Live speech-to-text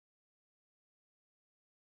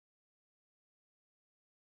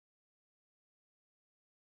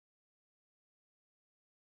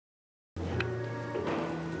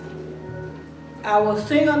I will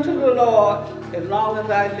sing unto the Lord as long as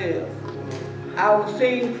I live. I will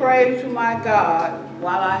sing praise to my God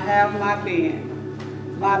while I have my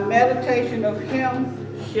being. My meditation of him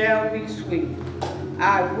shall be sweet.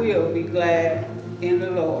 I will be glad in the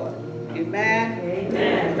Lord. Amen.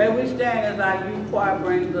 Amen. May we stand as our youth choir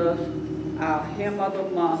brings us our hymn of the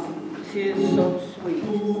month, "'Tis So Sweet,"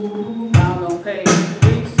 found on page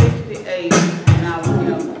 368 in our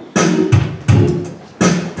hymnals.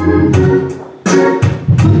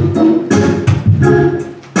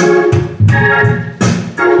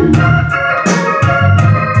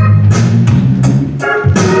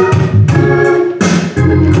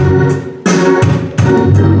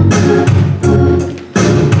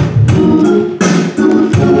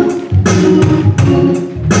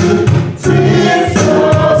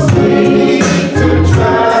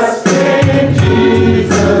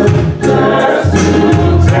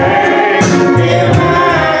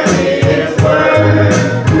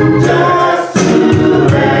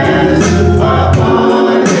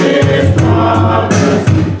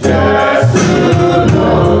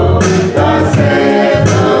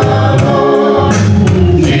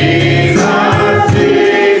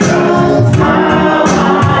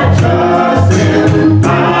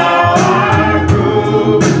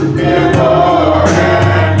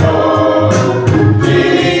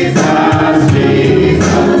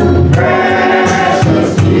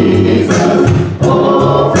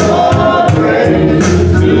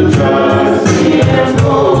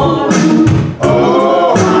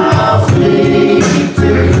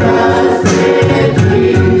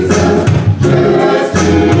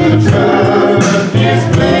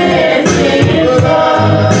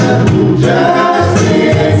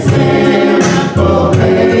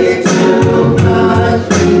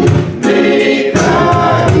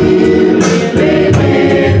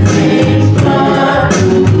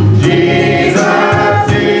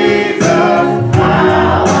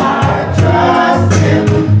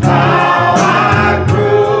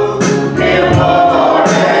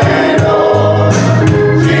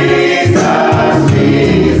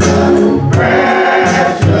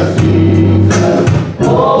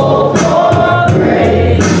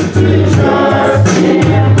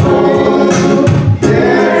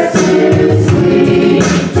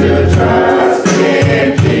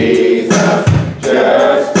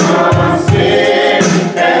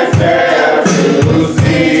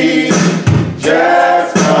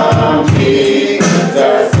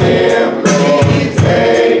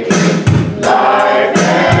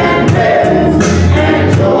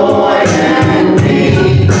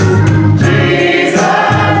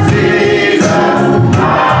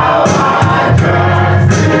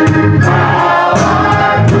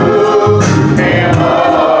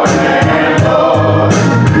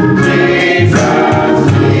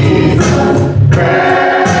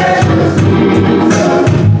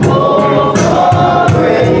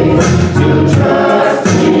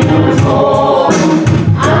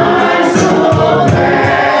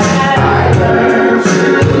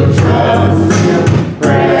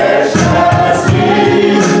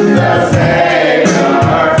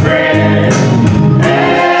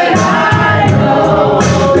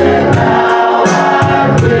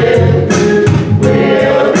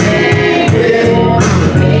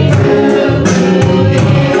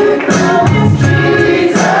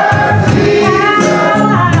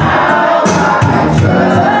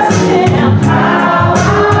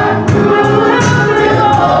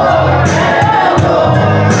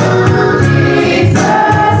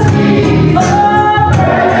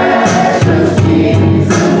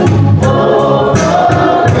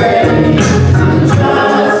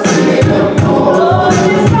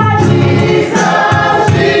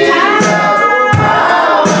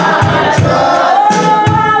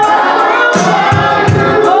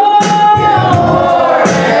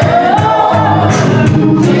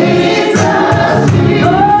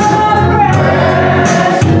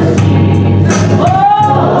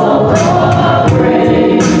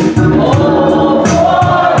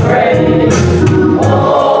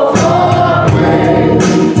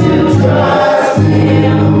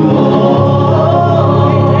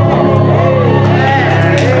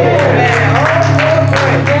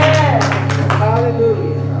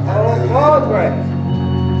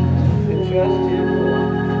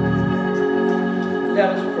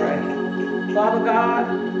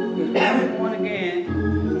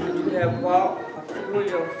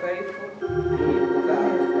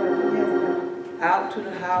 Out to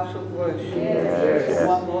the house of worship. Yes.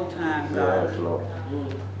 One more time, God. Yes, Lord.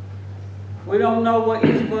 We don't know what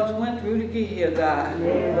each of us went through to get here, God.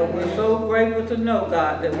 But we're so grateful to know,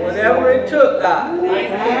 God, that whatever it took, God,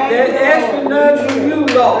 that extra nudge from you,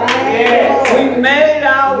 Lord. We made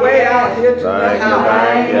our way out here to the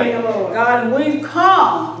house. God, and we've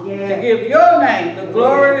come to give your name the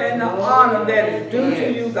glory and the honor that is due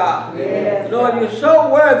to you, God. Lord, you're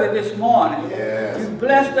so worthy this morning. You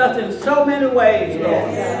blessed us in so many ways,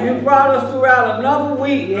 Lord. You brought us throughout another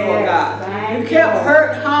week, Lord God. You kept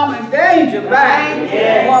hurt, harm, and danger back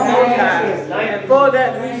one more time. And for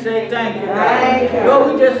that, we say thank you, God.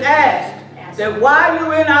 Lord, we just ask that while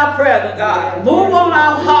you're in our presence, God, move on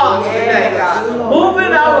our hearts today, God. Move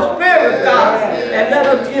in our spirits, God, and let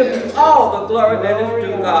us give you all the glory that is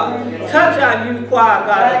due, God. Touch our youth choir,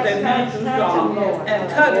 God, as they minister song, and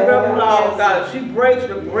touch Reverend Law, God, as she breaks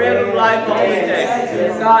the bread of life on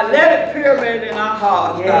today. God, let it purify in our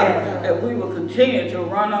hearts, God, that we will continue to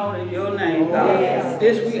run on in your name, God.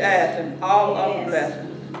 This we ask in all of the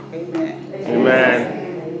blessings. Amen. Amen.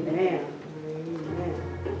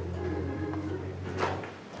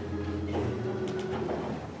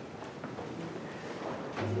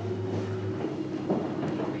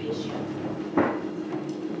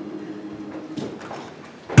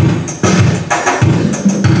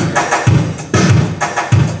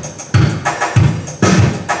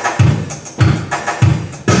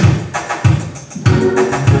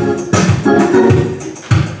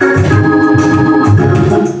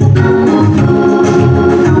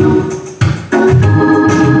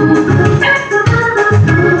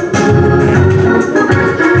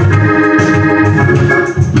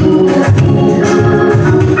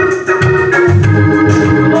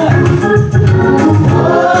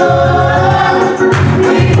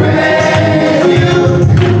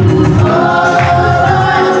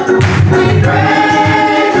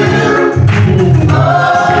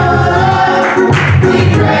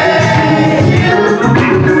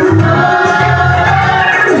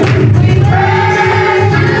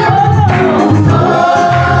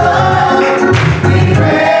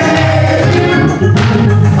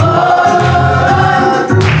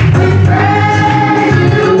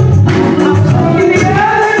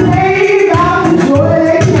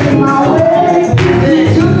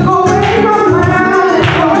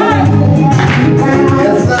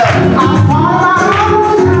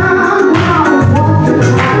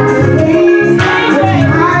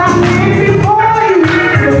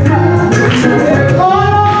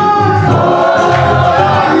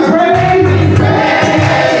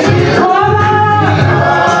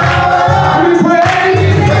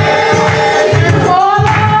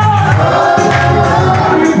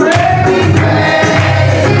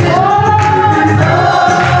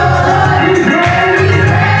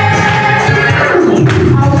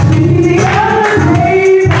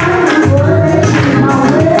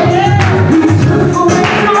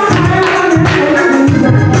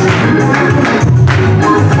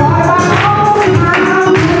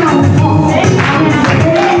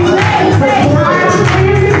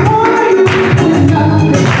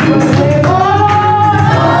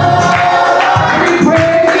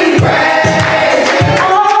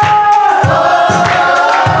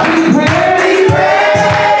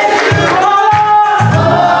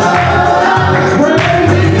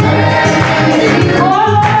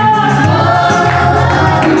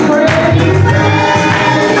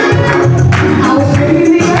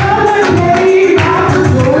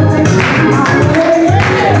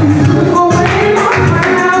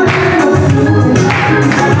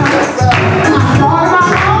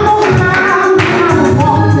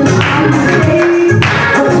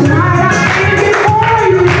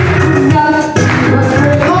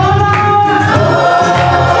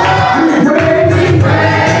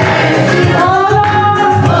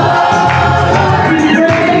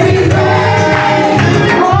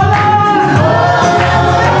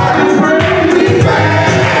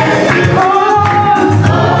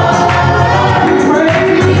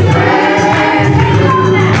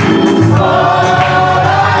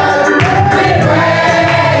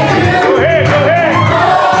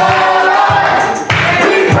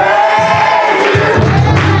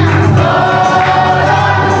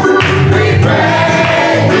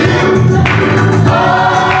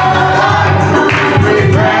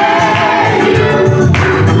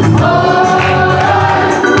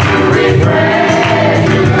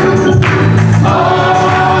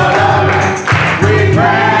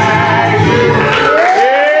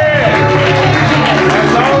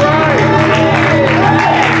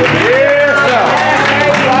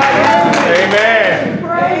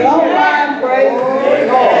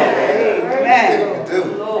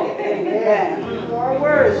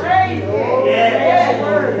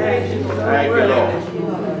 Thank you, Lord.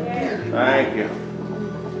 Thank you.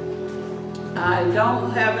 I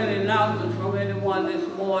don't have any announcements from anyone this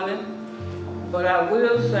morning, but I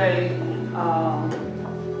will say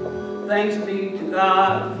thanks be to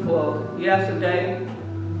God for yesterday.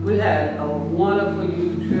 We had a wonderful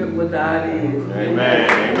youth trip without end.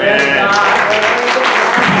 Amen.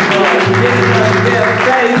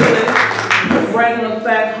 Bringing us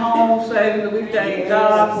back home safely. We thank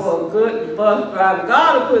God for a good bus driver.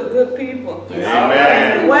 God will put good people in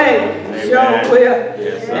the way. Sure will.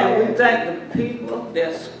 And we thank the people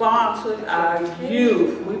that sponsored our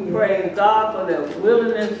youth. We praise God for their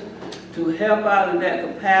willingness to help out in that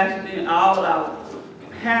capacity, and all our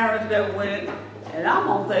parents that went. And I'm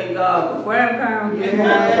going to thank God for grandparents getting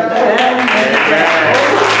money for that.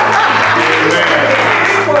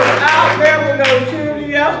 We were out there with those children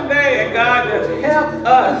yesterday, and God just helped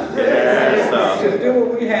us to do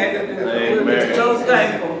what we had to do. We're so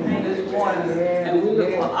thankful this morning, and we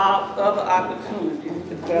look for other opportunities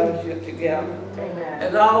to fellowship together.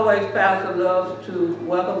 As always, Pastor loves to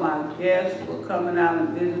welcome our guests for coming out and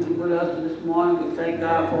visiting with us this morning. We thank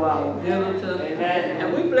God for our visitors.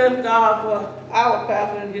 And we bless God for our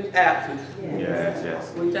pastor in his absence.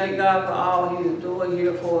 We thank God for all he is doing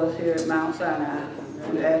here for us here at Mount Sinai.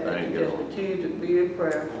 We ask that you just continue to be in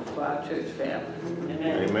prayer for our church family.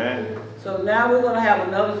 Amen. So now we're going to have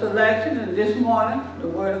another selection, and this morning the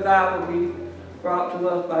Word of God will be brought to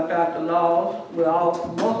us by Dr. Laws. Most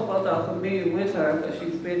of us are familiar with her because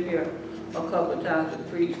she's been here a couple of times to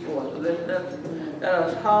preach for us. So let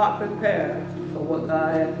us heart prepare for what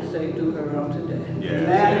God has to say through her on today.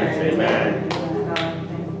 Amen.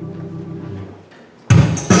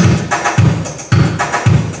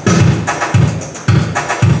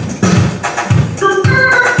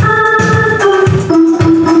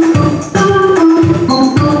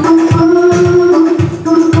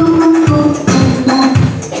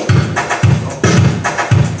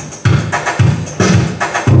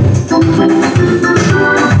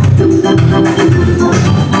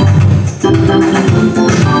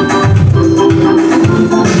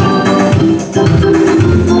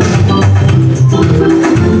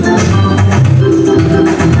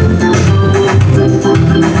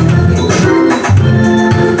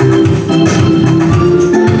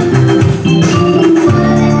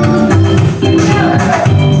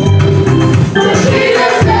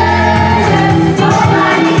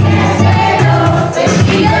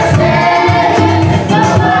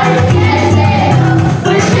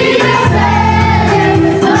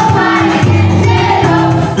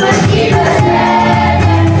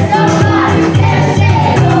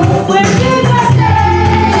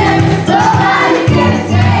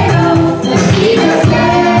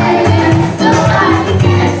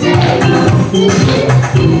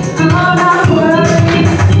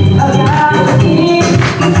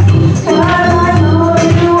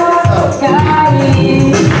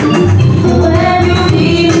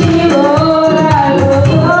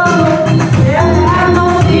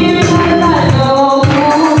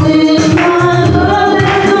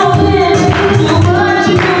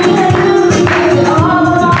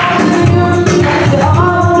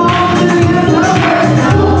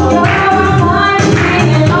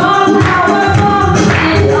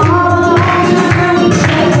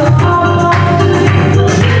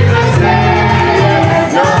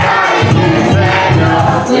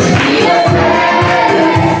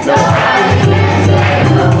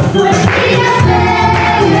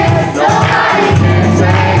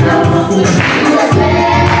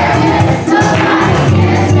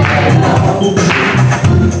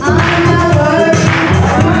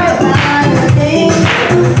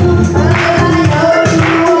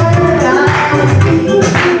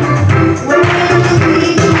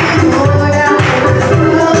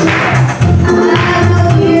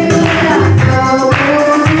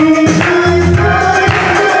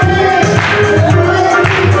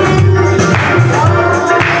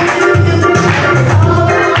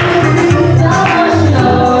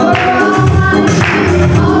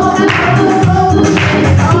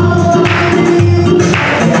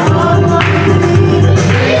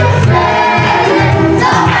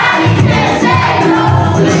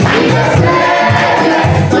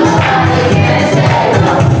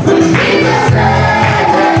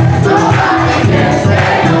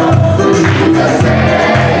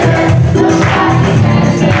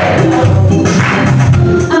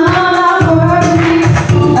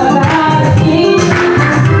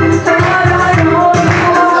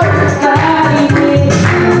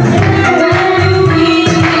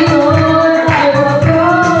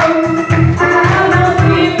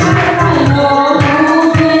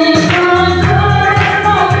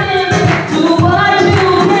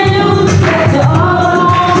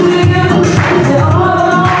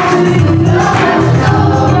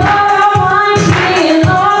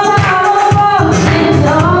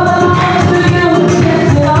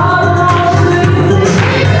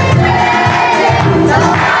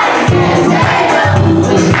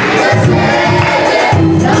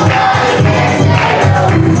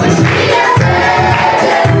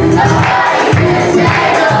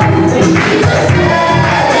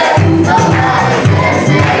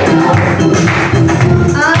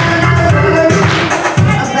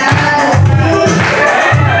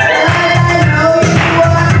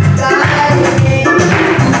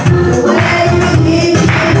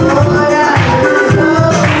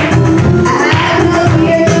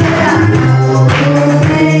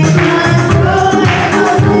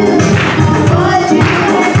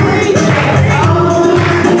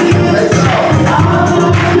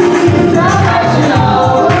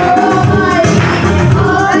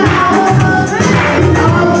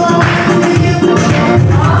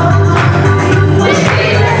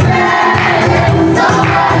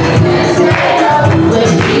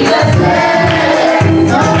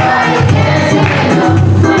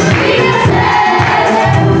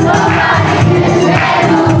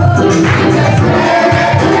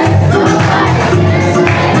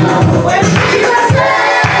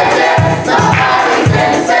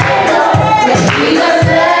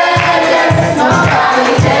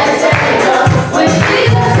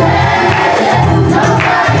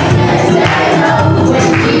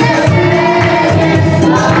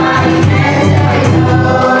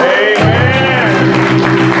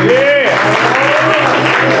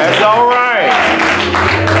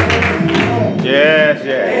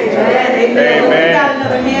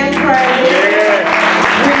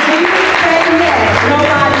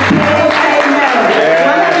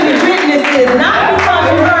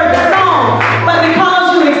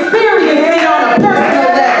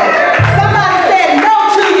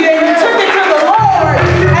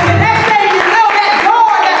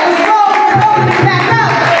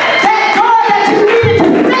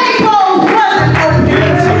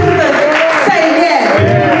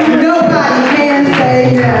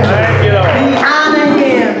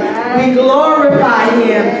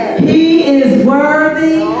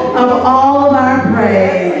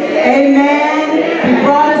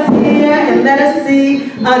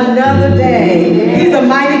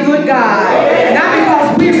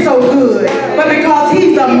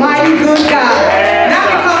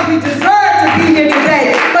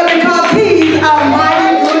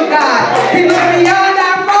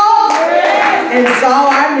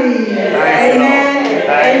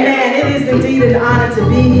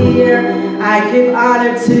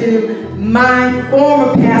 my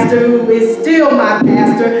former pastor, who is still my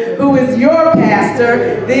pastor, who is your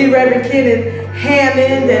pastor, the Reverend Kenneth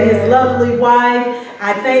Hammond, and his lovely wife.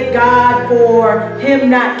 I thank God for him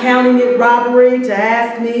not counting it robbery to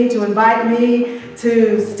ask me, to invite me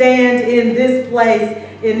to stand in this place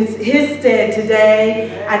in his stead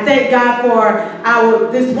today. I thank God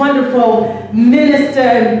for this wonderful minister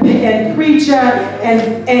and preacher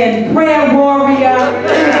and prayer warrior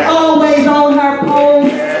who's always on her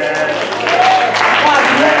post.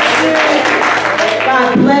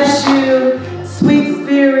 God bless you. Sweet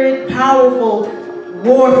spirit, powerful,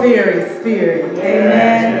 warfaring spirit.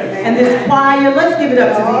 Amen. And this choir, let's give it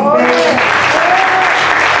up to these bands.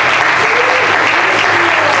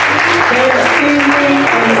 They are singing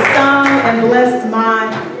and sung and blessed my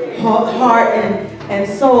heart and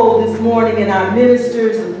soul this morning, and our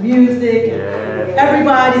ministers of music, and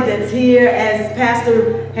everybody that's here, as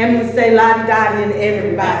Pastor Hammond would say, la-di-da-di and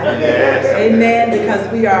everybody. Amen, because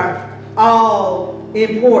we are all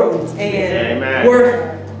important and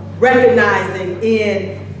worth recognizing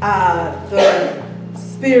in the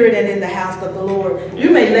spirit and in the house of the Lord. You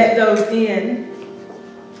may let those in.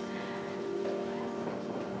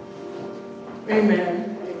 Amen.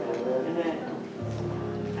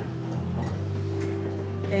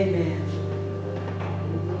 Amen.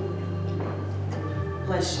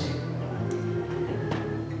 Bless you.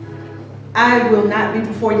 I will not be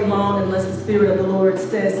before you long unless the Spirit of the Lord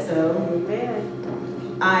says so. Amen.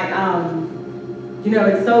 You know,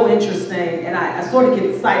 it's so interesting, and I sort of get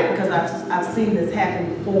excited because I've seen this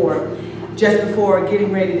happen before. Just before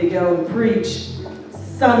getting ready to go and preach,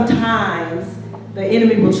 sometimes the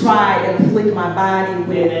enemy will try and afflict my body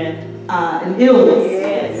with an illness.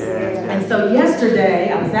 And so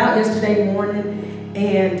yesterday, I was out yesterday morning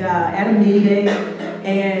and at a meeting,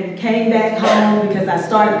 and came back home because I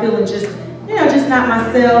started feeling just not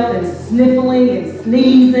myself, and sniffling and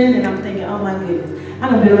sneezing, and I'm thinking, oh my goodness, I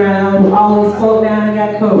done been around all these folk down and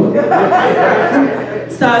got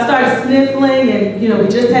COVID. So I started sniffling, and we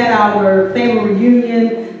just had our family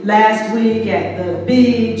reunion last week at the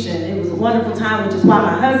beach, and it was a wonderful time, which is why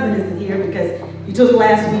my husband isn't here, because he took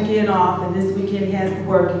last weekend off, and this weekend he has to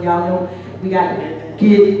work, and y'all know we got to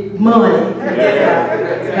get money.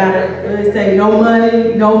 Gotta say no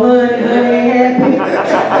money, honey ain't happy.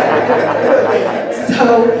 So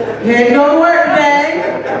he had to go to work today.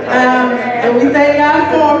 And we thank God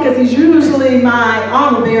for him because he's usually my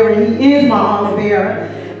armor bearer, and he is my armor bearer.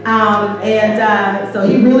 So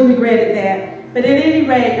he really regretted that. But at any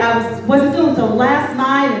rate, I wasn't feeling so last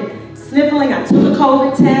night and sniffling. I took a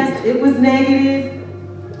COVID test. It was negative.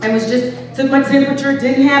 I took my temperature,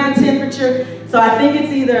 didn't have a temperature. So I think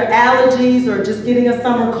it's either allergies or just getting a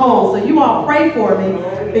summer cold. So you all pray for me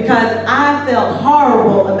because I felt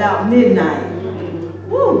horrible about midnight.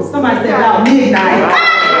 Woo, somebody said about midnight.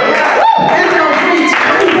 There's no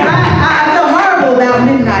preaching. I felt horrible about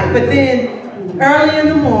midnight, but then early in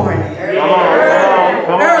the morning,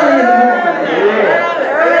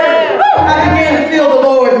 I began to feel the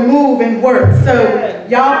Lord move and work. So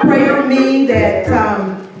y'all pray for me that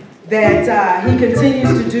he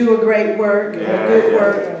continues to do a great work, a good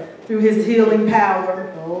work through his healing power.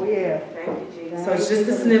 Oh yeah. So it's just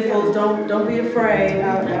the sniffles. Don't be afraid.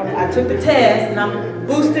 I took the test and I'm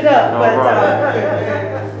boosted up,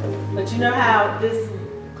 but you know how this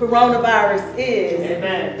coronavirus is.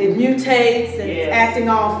 It mutates and it's acting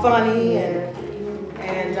all funny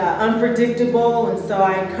and unpredictable. And so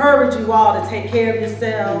I encourage you all to take care of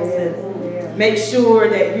yourselves and make sure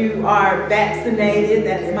that you are vaccinated.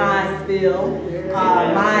 That's my spiel,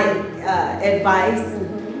 my advice.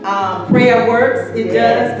 Prayer works, it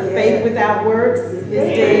does, but faith without works is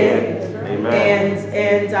dead.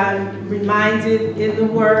 And I'm reminded in the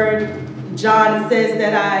Word, John says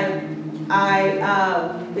that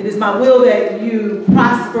it is my will that you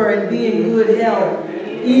prosper and be in good health,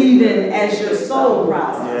 even as your soul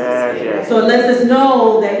prospers. So it lets us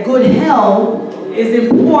know that good health is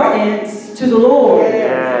important to the Lord,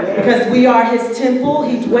 because we are his temple.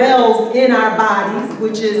 He dwells in our bodies,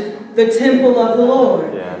 which is the temple of the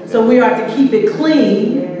Lord. So we are to keep it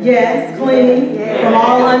clean, clean from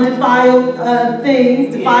all undefiled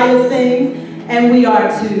defiled things, and we are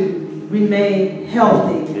to remain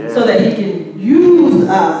healthy so that he can use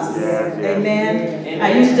us. Amen.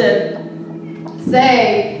 I used to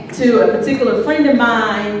say to a particular friend of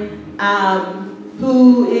mine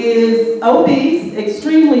who is obese,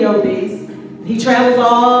 extremely obese. He travels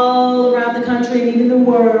all around the country and even the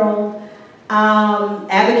world,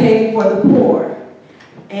 advocating for the poor.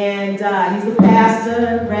 And he's a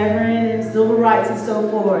pastor, reverend, and civil rights and so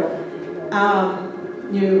forth.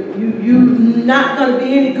 You're not going to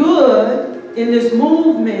be any good in this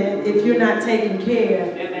movement if you're not taking care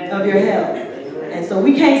of your health. And so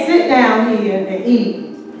we can't sit down here and eat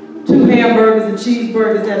 2 hamburgers and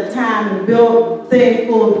cheeseburgers at a time and build a thing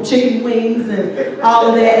full of chicken wings and all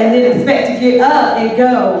of that and then expect to get up and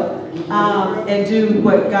go and do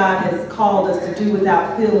what God has called us to do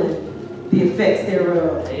without feeling the effects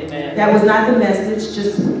thereof. Amen. That was not the message,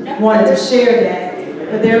 just wanted to share that.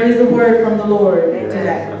 But there is a word from the Lord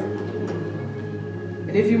today.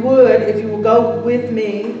 And if you will go with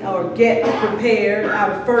me or get prepared out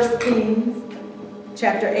of 1 Kings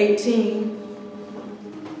chapter 18.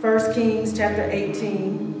 1 Kings chapter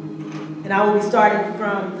 18. And I will be starting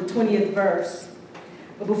from the 20th verse.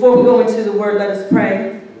 But before we go into the word, let us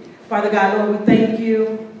pray. Father God, Lord, we thank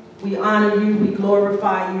you. We honor you. We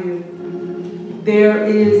glorify you. There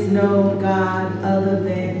is no God other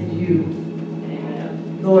than you.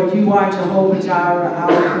 Amen. Lord, you are Jehovah Jireh,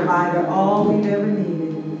 our provider. All we've ever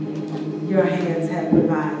needed, your hands have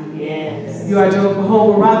provided. Yes. You are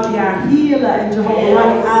Jehovah Rapha, our healer, and Jehovah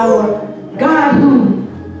Rapha, our God who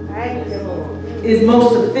is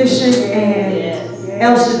most sufficient, and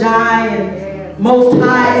El Shaddai, and Most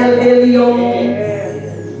High El Elyon.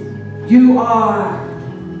 You are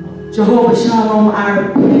Jehovah Shalom, our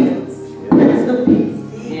peace. Prince of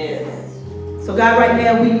Peace. Yes. So God, right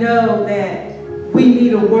now we know that we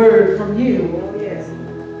need a word from you. Yes.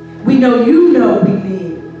 We know you know we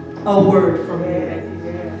need a word from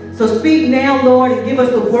you. So speak now, Lord, and give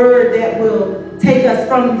us a word that will take us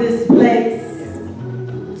from this place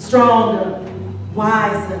stronger,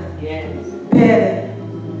 wiser, better,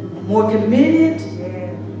 more committed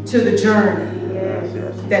to the journey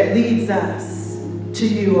that leads us to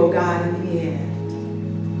you, oh God, in the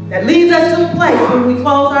end. That leads us to a place when we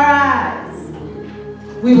close our eyes,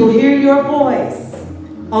 we will hear your voice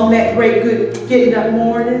on that great good getting up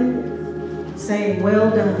morning, saying, well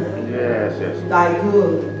done, thy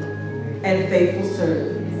good and faithful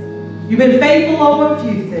servant. You've been faithful over a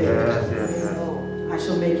few things. I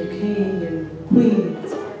shall make you king and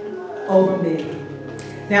queens over many.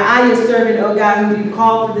 Now I, your servant, O God, who you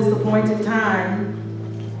called for this appointed time,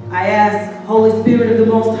 I ask, Holy Spirit of the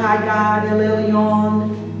Most High God, El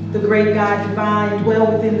Elyon, the great God divine,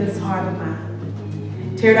 dwell within this heart of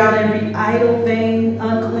mine. Tear down every idle, vain,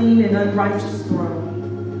 unclean, and unrighteous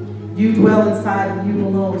throne. You dwell inside and you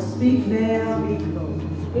alone. Speak now,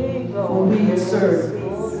 for we, your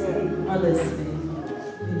servants, are listening.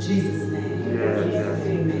 In Jesus' name,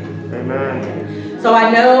 amen. Amen. So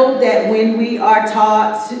I know that when we are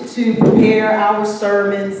taught to prepare our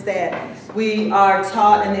sermons, that we are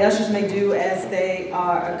taught, and the ushers may do as they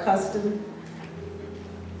are accustomed.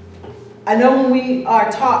 I know when we are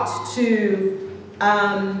taught to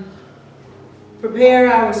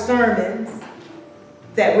prepare our sermons,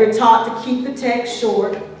 that we're taught to keep the text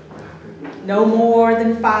short, no more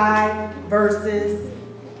than 5 verses,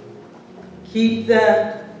 keep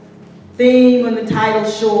the theme and the title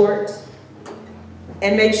short,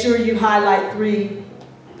 and make sure you highlight 3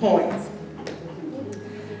 points.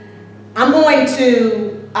 I'm going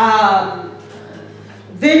to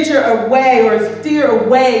venture away or steer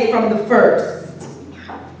away from the first.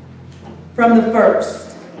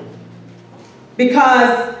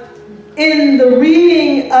 Because in the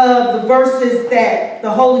reading of the verses that the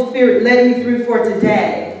Holy Spirit led me through for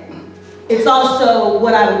today, it's also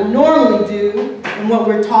what I would normally do, and what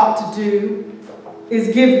we're taught to do,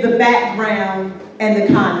 is give the background and the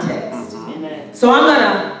context. Amen. So I'm going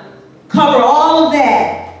to cover all of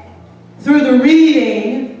that through the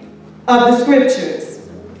reading of the scriptures.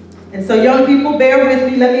 And so young people, bear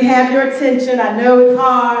with me. Let me have your attention. I know it's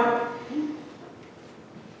hard.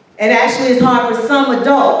 And actually it's hard for some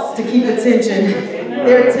adults to keep attention.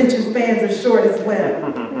 Their attention spans are short as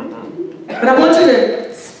well. But I want you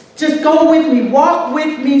to just go with me, walk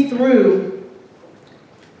with me through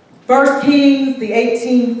 1 Kings, the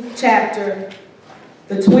 18th chapter,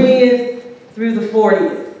 the 20th through the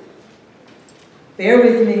 40th. Bear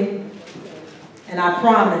with me, and I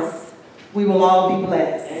promise we will all be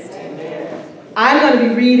blessed. Amen. I'm going to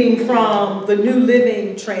be reading from the New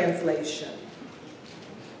Living Translation.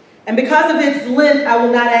 And because of its length, I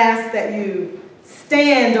will not ask that you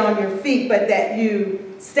stand on your feet, but that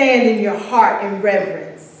you stand in your heart in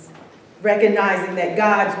reverence, recognizing that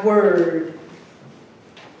God's word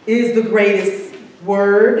is the greatest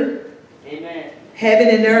word. Amen. Heaven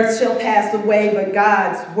and earth shall pass away, but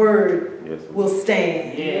God's word will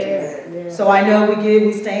stand. Yes. So I know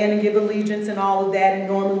we stand and give allegiance and all of that, and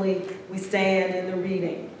normally we stand in the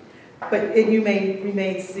reading. But you may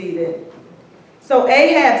remain seated. So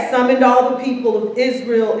Ahab summoned all the people of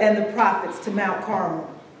Israel and the prophets to Mount Carmel.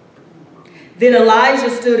 Then Elijah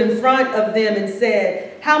stood in front of them and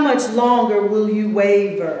said, "How much longer will you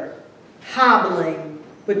waver, hobbling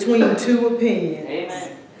between two opinions? Amen.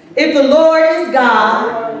 If the Lord is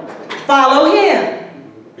God, follow him.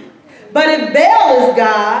 But if Baal is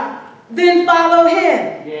God, then follow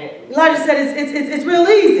him." Elijah said it's real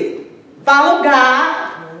easy. Follow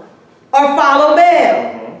God or follow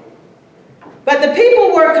Baal. But the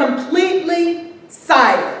people were completely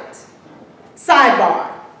silent. Sidebar.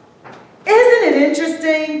 Isn't it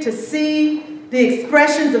interesting to see the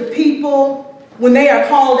expressions of people when they are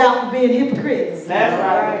called out for being hypocrites? That's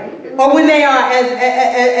right. Or when they are,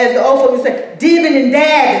 as the old folks would say, dibbing and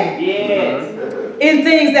dabbing. Yes. In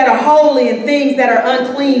things that are holy and things that are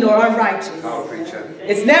unclean or unrighteous.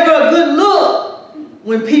 It's never a good look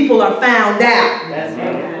when people are found out. That's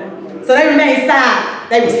right. So they remained silent.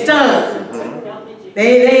 They were stunned.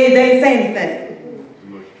 They didn't say anything.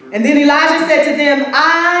 And then Elijah said to them,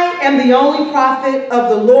 "I am the only prophet of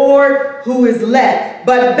the Lord who is left.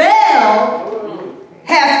 But Baal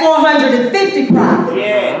has 450 prophets."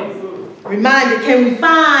 Yes. Reminder, can we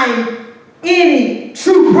find any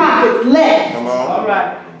true prophets left? Come on. All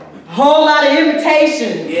right. A whole lot of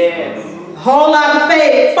imitations. Yes. A whole lot of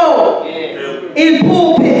fake folk Yes. in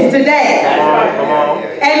pulpits today. That's right. Come on.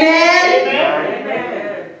 Amen? Amen.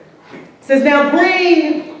 It says, "Now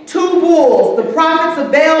bring 2 bulls. The prophets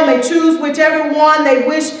of Baal may choose whichever one they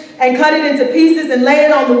wish and cut it into pieces and lay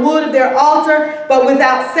it on the wood of their altar, but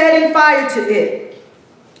without setting fire to it.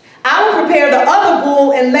 I will prepare the other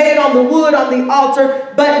bull and lay it on the wood on the altar,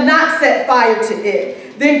 but not set fire to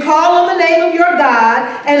it. Then call on the name of your God,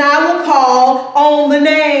 and I will call on the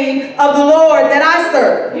name of the Lord that I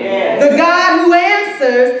serve. Yes. The God who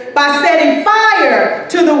answers by setting fire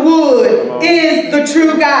to the wood is the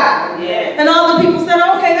true God." Yes. And all the people said,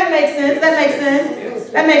 "Okay, that makes sense, that makes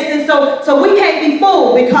sense, that makes sense." So we can't be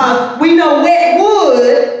fooled because we know wet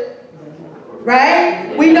wood,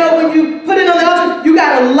 right? We know when you put it on the altar, you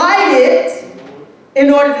got to light it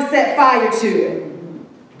in order to set fire to it.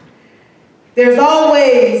 There's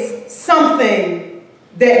always something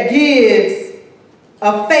that gives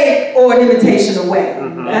a fake or an imitation away.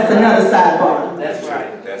 That's another sidebar. That's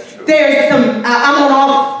right. That's true. There's some, I'm on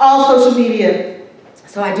all social media,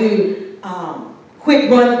 so I do quick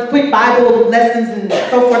Bible lessons and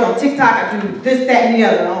so forth on TikTok. I do this, that, and the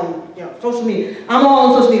other on social media. I'm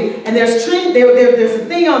all on social media, and there's a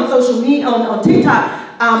thing on social media on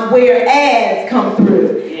TikTok where ads come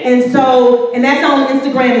through. And that's on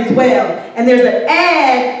Instagram as well. And there's an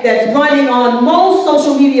ad that's running on most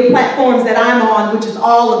social media platforms that I'm on, which is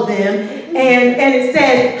all of them. And it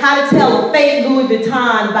says how to tell a fake Louis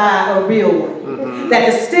Vuitton by a real one. That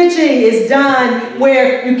the stitching is done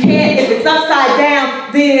where you can't, if it's upside down,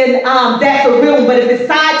 then that's a real one. But if it's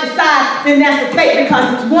side to side, then that's a fake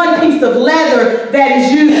because it's one piece of leather that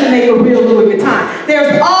is used to make a real Louis Vuitton.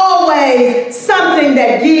 There's always something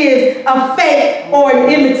that gives a fake or an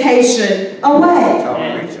imitation away.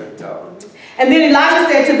 And then Elijah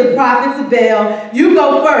said to the prophets of Baal, "You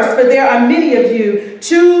go first, for there are many of you.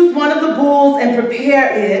 Choose one of the bulls and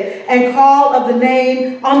prepare it, and call on the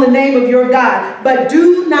name of your God. But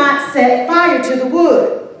do not set fire to the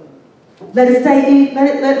wood." Let's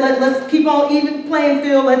keep on even playing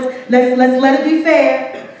field. Let's let it be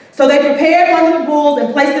fair. So they prepared one of the bulls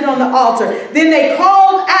and placed it on the altar. Then they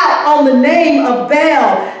called out on the name of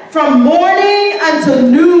Baal from morning until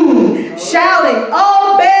noon, shouting,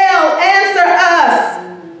 "Oh Baal, answer us!"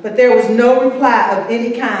 But there was no reply of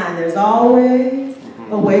any kind. There's always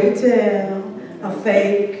a way to tell a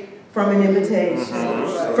fake from an imitation,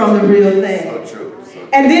 from the real thing.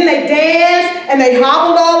 And then they danced and they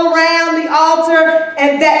hobbled all around the altar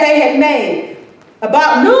and that they had made.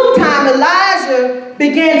 About noontime, Elijah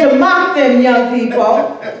began to mock them, young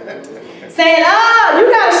people, saying,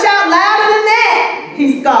 "You got to shout louder than that,"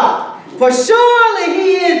 he scoffed. "For surely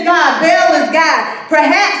he is God, Baal is God.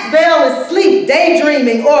 Perhaps Baal is asleep,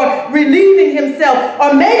 daydreaming, or relieving himself.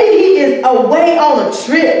 Or maybe he is away on a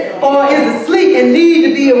trip, or is asleep and need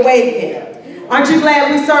to be awakened." Aren't you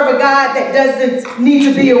glad we serve a God that doesn't need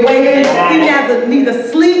to be awakened? He neither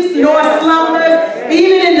sleeps nor slumbers,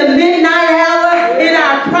 even in the midnight hour, in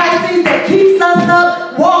our crises that keeps us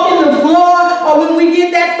up, walking the floor, or when we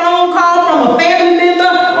get that phone call from a family member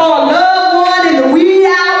or a loved one in the wee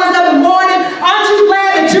hours of the morning. Aren't you glad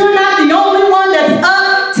that you're not the only one that's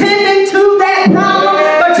up tending to that problem,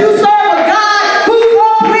 but you serve a God who's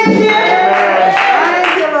all with you? Thank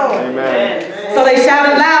you, Lord. Amen. So they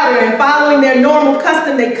shouted louder, and following their normal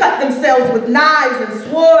custom, they cut themselves with with knives and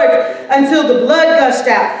swords until the blood gushed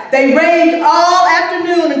out. They reigned all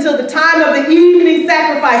afternoon until the time of the evening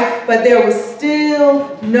sacrifice, but there was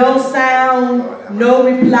still no sound, no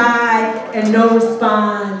reply, and no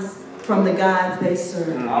response from the gods they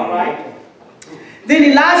served. All right. Then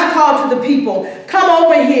Elijah called to the people, "Come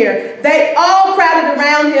over here." They all crowded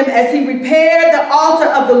around him as he repaired the altar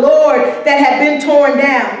of the Lord that had been torn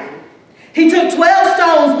down. He took 12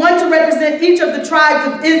 stones, one to represent each of the tribes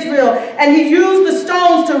of Israel, and he used the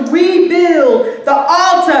stones to rebuild the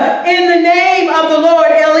altar in the name of the Lord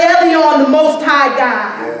El Elyon, the Most High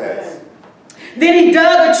God. Yes. Then he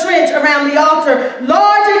dug a trench around the altar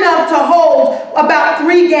large enough to hold about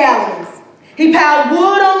 3 gallons. He piled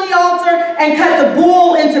wood on the altar and cut the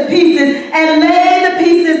bull into pieces and laid the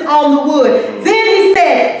pieces on the wood. Then he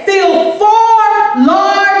said, "Fill 4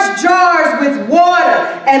 large jars with water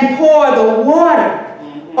and pour the water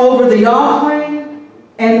over the offering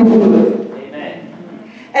and the wood." Amen.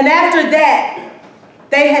 And after that,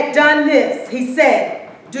 they had done this, he said,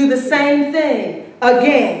 "Do the same thing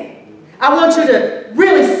again." I want you to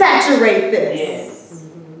really saturate this. Yes.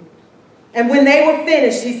 And when they were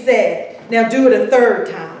finished, he said, "Now do it a 3rd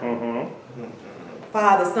time."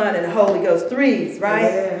 Father, Son, and the Holy Ghost, 3s,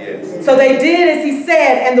 right? Yes. So they did as he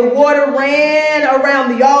said, and the water ran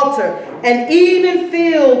around the altar and even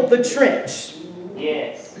filled the trench.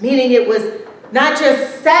 Yes. Meaning it was not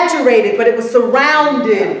just saturated, but it was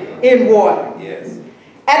surrounded in water. Yes.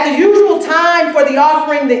 At the usual time for the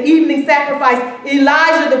offering, the evening sacrifice,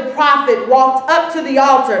 Elijah the prophet walked up to the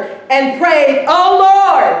altar and prayed, "O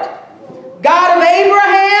Lord, God of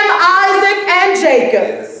Abraham, Isaac, and Jacob,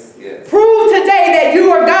 Yes. Yes. prove today that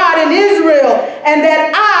you are God in Israel and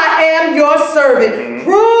that I am your servant.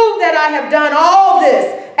 Prove that I have done all this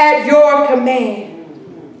at your command.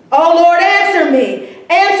 Oh Lord, answer me.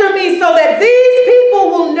 Answer me so that these people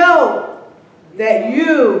will know that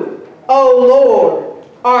you, O Lord,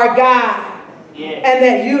 are God, Yes. and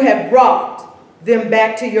that you have brought them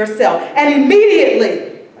back to yourself." And immediately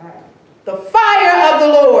the fire of the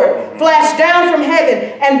Lord flashed down from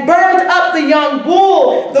heaven and burned up the young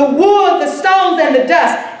bull, the wood, the stones, and the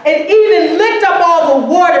dust, and even licked up all the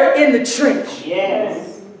water in the trench.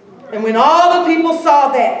 Yes. And when all the people saw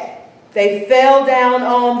that, they fell down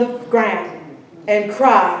on the ground and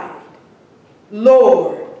cried,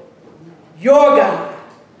 "Lord, your God,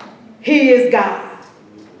 he is God.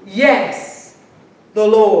 Yes, the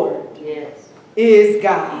Lord Yes. is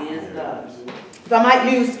God." He is God. If I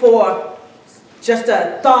might use for just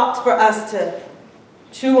a thought for us to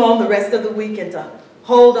chew on the rest of the week and to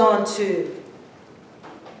hold on to.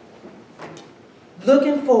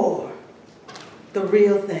 Looking for the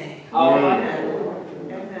real thing. All right.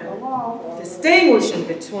 Distinguishing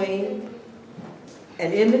between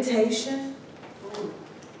an imitation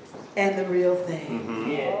and the real thing.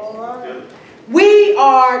 Yes. We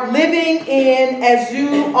are living in, as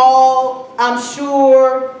you all, I'm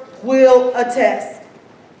sure, will attest,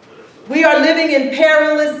 we are living in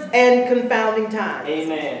perilous and confounding times.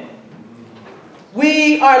 Amen.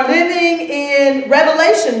 We are living in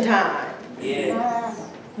revelation time, Yes.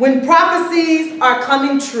 when prophecies are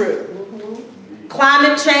coming true.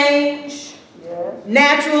 Climate change,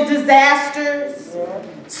 natural disasters,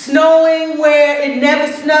 snowing where it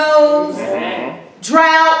never snows,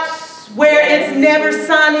 droughts where it's never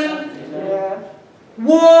sunny,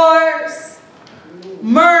 wars,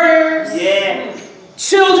 murders, Yes.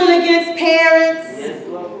 children against parents, Yes,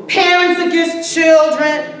 Lord. parents against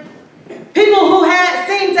children, people who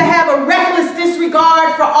seem to have a reckless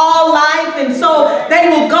disregard for all life, and so they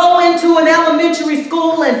will go into an elementary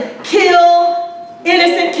school and kill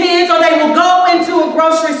innocent kids, or they will go into a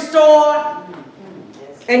grocery store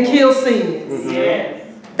and kill seniors. Yes.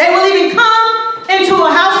 They will even come into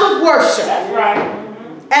a house of worship, That's right.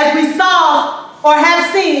 as we saw or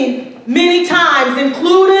have seen many times,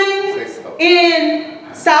 including in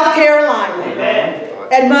South Carolina Amen.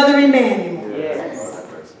 at Mother Emanuel.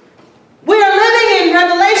 Yes. We are living in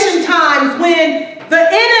revelation times when the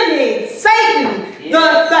enemy, Satan,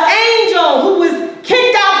 the angel who was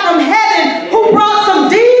kicked out from heaven, who brought some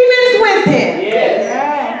demons with him, Yes.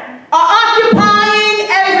 are occupying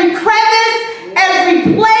every crevice,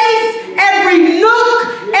 every place, every nook,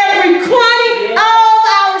 every cranny of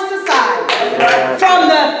our society. From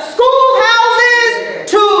the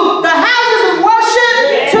schoolhouses to the houses of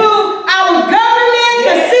worship to our government,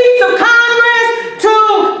 the seats of Congress, to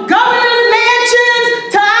governor's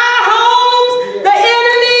mansions, to our homes, the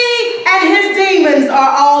enemy and his demons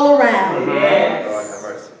are all around.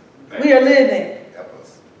 We are living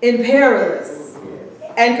in perilous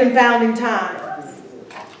and confounding times,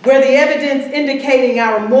 where the evidence indicating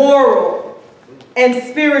our moral and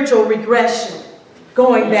spiritual regression.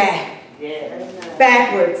 Going Yes.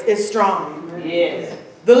 backwards is strong. Yes.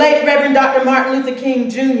 The late Reverend Dr. Martin Luther King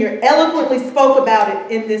Jr. eloquently spoke about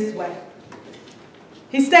it in this way.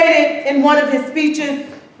 He stated in one of his speeches,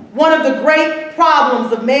 one of the great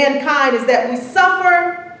problems of mankind is that we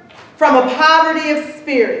suffer from a poverty of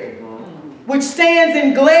spirit, which stands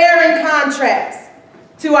in glaring contrast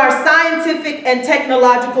to our scientific and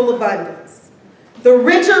technological abundance. The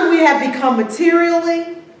richer we have become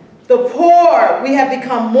materially, the poorer we have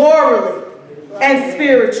become morally and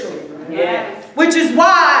spiritually. Yes. Which is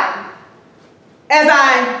why, as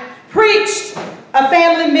I preached, a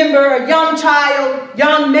family member, a young child,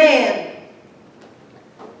 young man,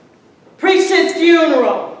 preached his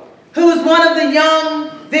funeral, who was one of the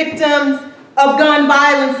young victims of gun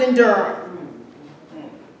violence in Durham.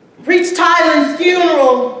 Preached Tylen's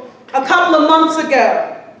funeral a couple of months ago.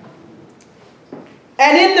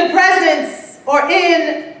 And in the presence, or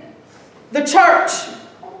in the church,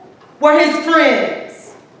 were his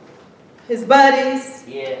friends, his buddies,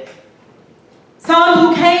 Yes. some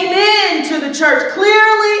who came into the church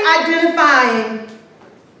clearly identifying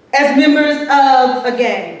as members of a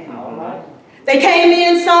gang. All right. They came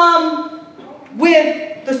in, some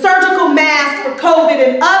with the surgical mask for COVID,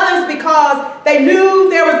 and others because they knew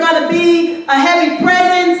there was going to be a heavy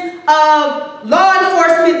presence of law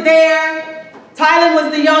enforcement there. Tylen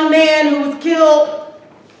was the young man who was killed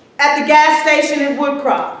at the gas station in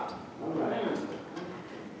Woodcroft.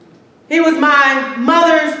 He was my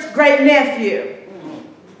mother's great nephew,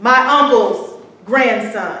 my uncle's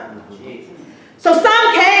grandson. So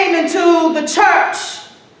some came into the church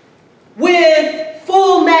with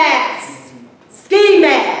full masks, ski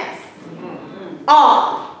masks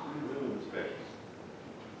on,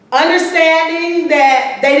 understanding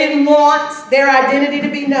that they didn't want their identity to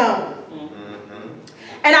be known.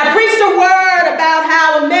 And I preached a word about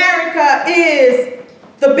how America is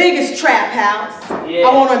the biggest trap house. Yeah.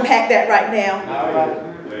 I won't unpack that right now. All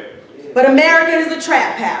right. But America is a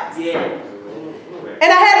trap house. Yeah. And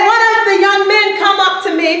I had one of the young men come up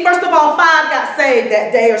to me. First of all, 5 got saved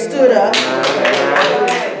that day or stood up.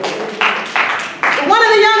 One of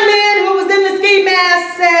the young men who was in the ski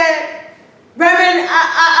mask said, Reverend,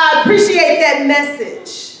 I appreciate that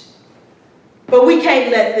message, but we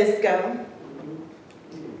can't let this go.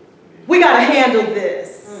 We got to handle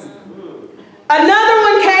this. Another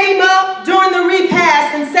one came up during the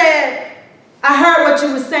repast and said, I heard what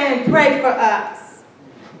you were saying, pray for us,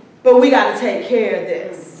 but we got to take care of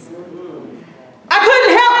this. I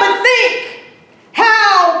couldn't help but think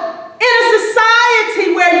how in a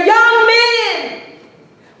society where young men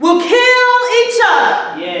will kill each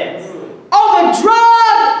other Yes. over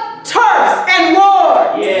drug, turfs, and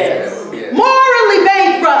wars, Yes. morally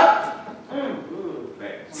bankrupt,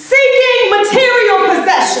 seeking material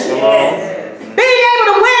possessions, Yes. being able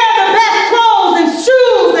to wear the best clothes and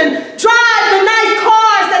shoes and drive the nice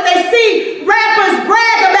cars that they see rappers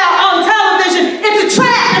brag about on television. It's a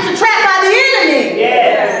trap by the enemy.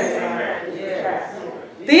 Yes.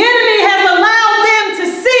 The enemy has allowed them to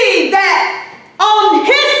see that on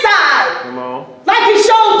his side, Come on. like he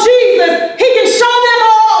showed Jesus, he can show them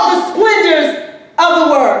all the splendors of the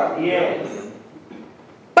world. Yes.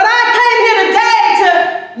 But I came here today to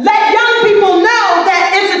let young people know that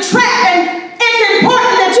it's a trap, and it's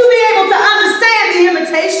important that you be able to understand the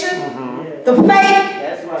imitation, the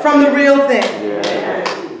fake from the real thing.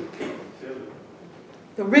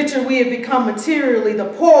 The richer we have become materially, the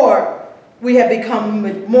poorer we have become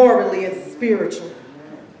morally and spiritually.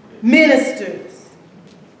 Ministers,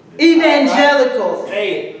 evangelicals,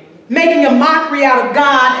 Hey. making a mockery out of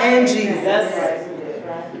God and Jesus. That's right.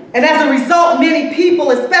 And as a result, many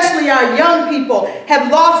people, especially our young people,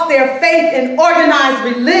 have lost their faith in organized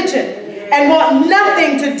religion and want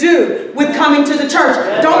nothing to do with coming to the church.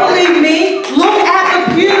 Don't believe me? Look at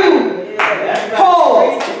the pew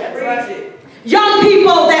polls. Young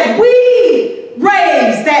people that we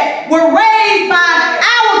raised, that were raised by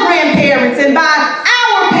our grandparents and by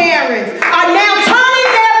our parents, are now turning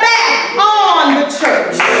their back on the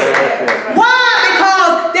church. Why?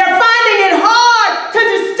 Because they're finding it hard to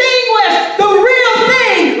distinguish the real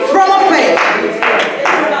thing from a fake.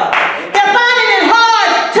 They're finding it hard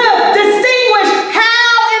to distinguish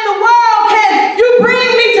how in the world can you bring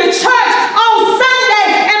me to church on Sunday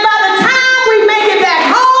and by the time we make it back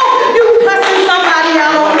home, you cussing somebody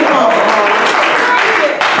out on the phone.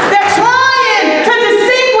 They're trying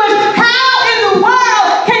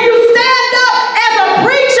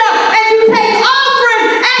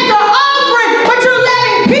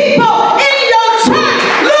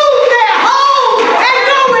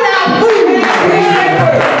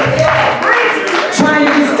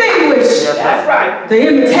The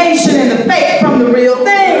imitation and the fake from the real thing.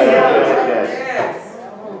 Yes.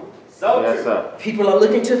 So Yes, true. sir. People are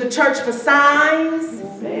looking to the church for signs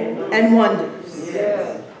and wonders.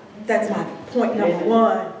 That's my point number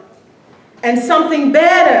one. And something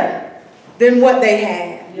better than what they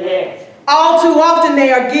have. Yes. All too often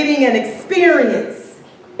they are getting an experience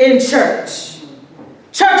in church.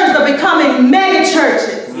 Churches are becoming mega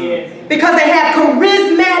churches because they have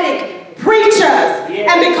charismatic preachers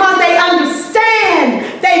and because they understand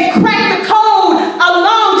they've cracked the code a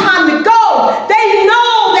long time ago. They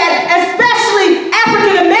know that, especially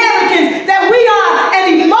African Americans, that we are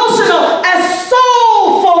an emotional and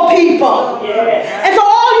soulful people. And so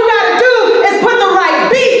all you got to do is put the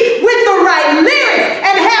right beat with the right lyrics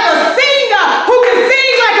and have a singer who can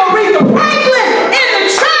sing like Aretha Franklin in the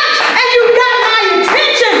church, and you've got my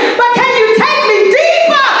attention. But can you take me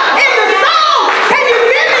deeper in the song? Can you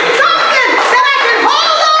give me something that I can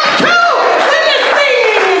hold on to when the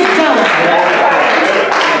singing is done?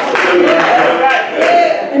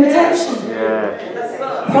 Imitation.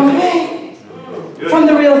 From the fake. From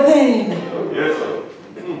the real thing.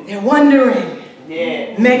 They're wondering.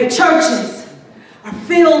 Mega churches are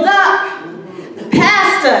filled up. The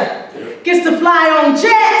pastor gets to fly on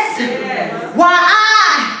jets while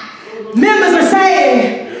members are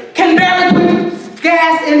saying, can barely put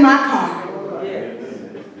gas in my car.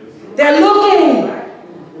 They're looking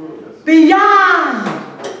beyond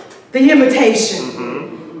the imitation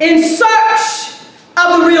in search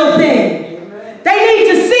of the real thing. They need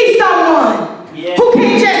to see someone who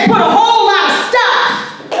can't just put a whole lot of stuff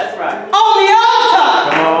That's right. on the altar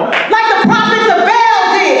like the prophets of Baal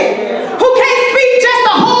did, who can't speak just a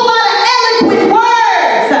whole lot of eloquent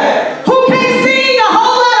words, who can't sing a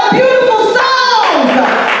whole lot of beautiful songs,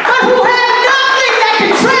 but who have nothing that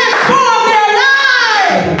can transform their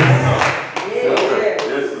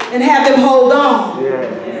lives and have them hold on.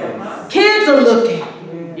 Kids are looking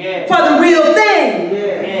for the real thing.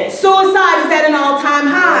 Suicide is at an all-time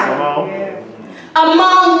high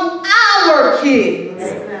among our kids.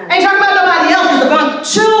 Ain't talking about nobody else's, among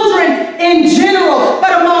children in general,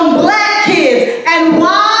 but among black kids. And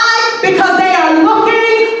why? Because they are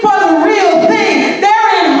looking for the real thing. They're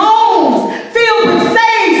in homes filled with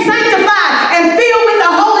saved, sanctified, and filled with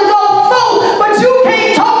the Holy Ghost full, but you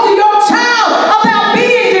can't talk to your child about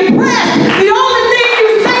being depressed. The only thing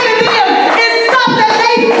you say to them is stuff that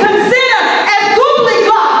they consider as googly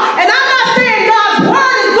glop. And I'm not saying God's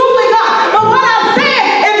word is googly glop, but what I'm saying,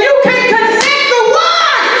 if you can connect the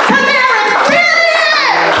word to their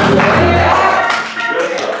experience,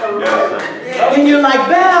 then you're like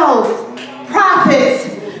bells, prophets.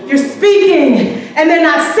 You're speaking, and they're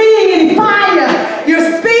not seeing any fire.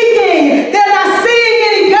 You're speaking, they're not seeing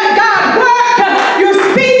any God work. You're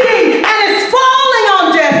speaking, and it's falling on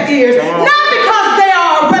deaf ears. Not because they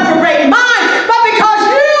are a reprobate mind, but because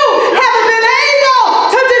you haven't been able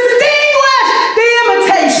to distinguish the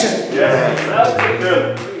imitation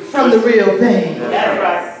from the real thing. That's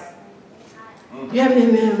right. You haven't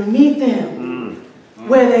even been able to meet them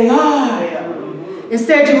where they are.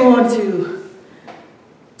 Instead, you want to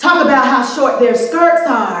talk about how short their skirts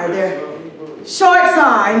are, their shorts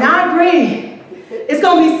are. And I agree. It's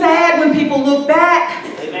going to be sad when people look back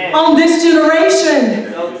on this generation,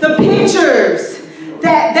 the pictures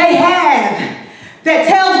that they have that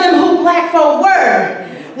tells them who black folk were.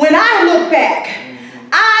 When I look back,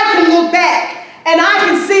 I can look back and I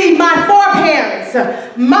can see my foreparents,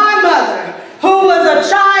 my mother, who was a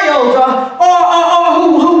child or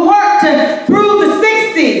who worked through the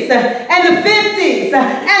 60s and the 50s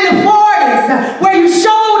and the 40s, where you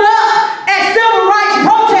showed up at civil rights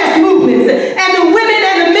protest movements and the women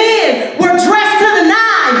and the men were dressed to the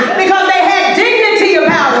nine because they had dignity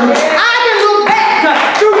about them. I can look back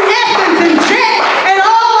through Essence and Jet and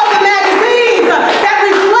all of the magazines that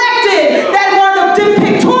reflected that were the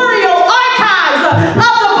pictorial archives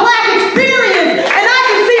of the black experience, and I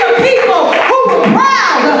can see a people who were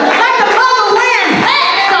proud, like the mother wearing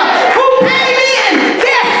hats, who came in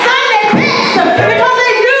their Sunday best because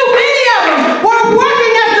they knew many of them were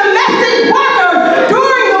working as domestic workers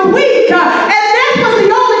during the week, and this was the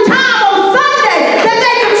only time on Sunday that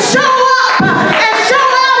they could show up and show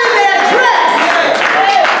out in their dress.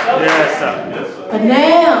 But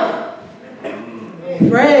now,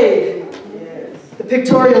 afraid the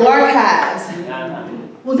pictorial archives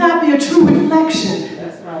will not be a true reflection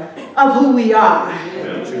of who we are.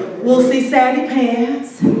 We'll see saggy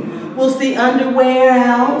pants. We'll see underwear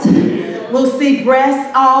out. We'll see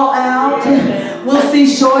breasts all out. We'll see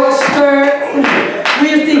short skirts.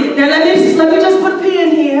 We'll see. Now let me just put a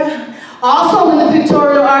pin here. Also, in the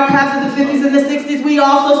pictorial archives of the 50s and the 60s, we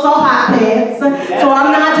also saw hot pants. So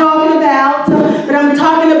I'm not talking about, but I'm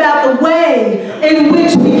talking about the way in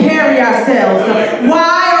which we carry ourselves.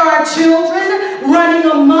 Why are our children running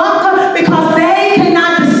amok? Because they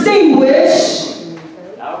cannot distinguish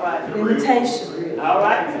imitation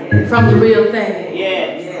from the real thing.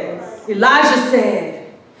 Yes. Elijah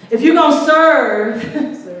said, if you're going to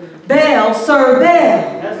serve Baal, serve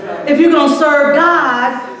Baal. If you're going to serve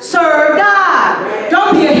God, serve God.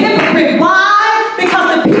 Don't be a hypocrite. Why?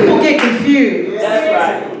 Because the people get confused. That's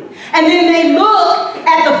right. And then they look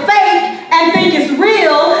at the fake and think it's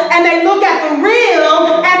real, and they look at the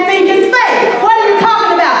real and think it's fake. What are you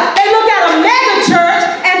talking about? They look at a mega church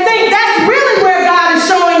and think that's really where God is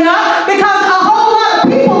showing up because a whole lot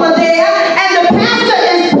of people are there and the pastor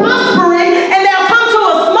is prospering, and they'll come to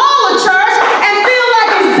a smaller church and feel like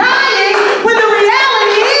it's dying when the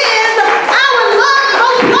reality is I would love to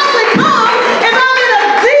most likely come if I'm in a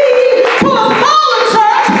lead to a smaller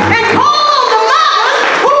church and call on the mamas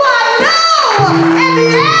who I know and the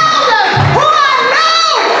elders who I know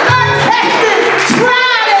are tested,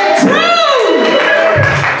 tried, and true.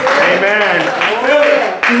 Amen.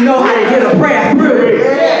 You know how to get a prayer through.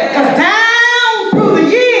 Because down through the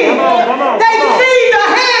years, Come on. they've seen the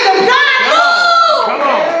hand of God move. Come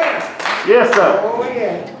on. Yes, sir. Oh,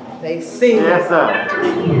 yeah. They've seen Yes,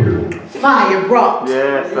 sir. fire brought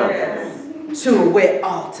Yes, sir. to a wet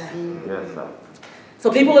altar. Yes, sir. So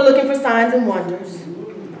people are looking for signs and wonders.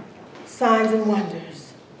 Signs and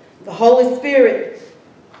wonders. The Holy Spirit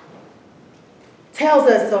tells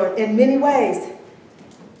us, or in many ways,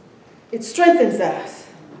 it strengthens us.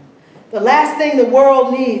 The last thing the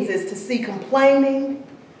world needs is to see complaining,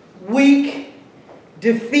 weak,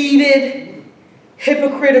 defeated,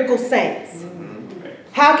 hypocritical saints.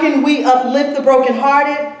 How can we uplift the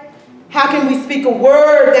brokenhearted? How can we speak a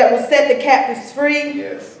word that will set the captives free?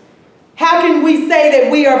 Yes. How can we say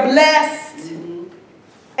that we are blessed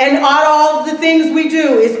and all the things we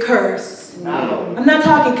do is curse? I'm not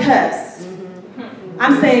talking cuss.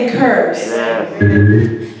 I'm saying curse.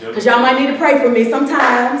 Yes. Because y'all might need to pray for me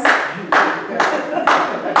sometimes.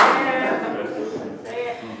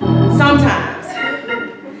 Sometimes.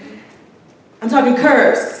 I'm talking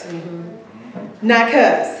curse, not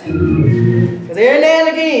cuss. Because every now and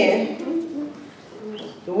again,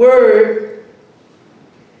 the word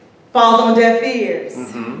falls on deaf ears.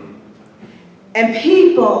 And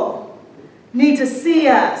people need to see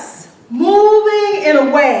us moving in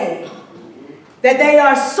a way that they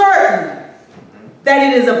are certain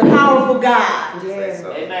that it is a powerful God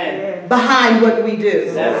Amen. behind what we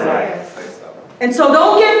do. That's right. And so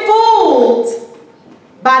don't get fooled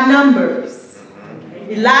by numbers.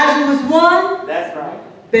 Elijah was 1, That's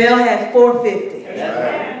right. Baal had 450.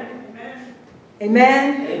 That's right.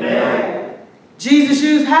 Amen? Amen. Jesus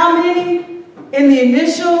used how many? In the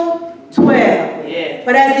initial 12. Yeah.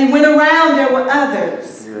 But as he went around, there were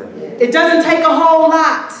others. Yeah. It doesn't take a whole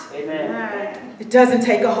lot. Amen. It doesn't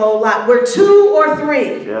take a whole lot. Where 2 or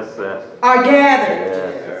 3 Yes, sir. are gathered,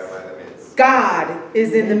 Yes. God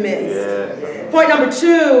is in the midst. Yes. Point number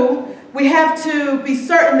 2, we have to be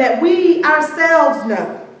certain that we ourselves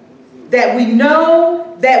know that we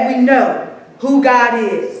know who God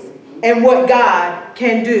is and what God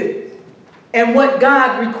can do and what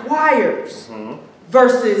God requires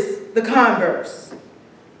versus the converse.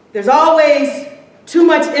 There's always too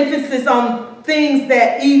much emphasis on things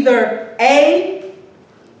that either A,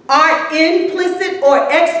 aren't implicit or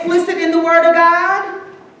explicit in the Word of God,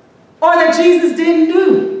 or that Jesus didn't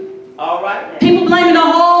do. All right. People blaming a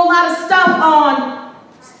whole lot of stuff on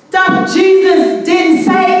stuff Jesus didn't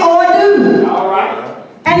say or do. All right.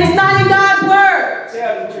 And it's not in God's Word.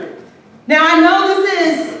 Tell the truth. Now I know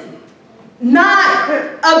this is not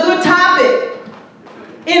a good topic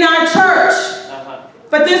in our church,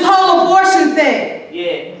 but this whole abortion thing,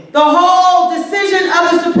 Yeah. the whole decision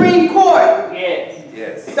of the Supreme Court,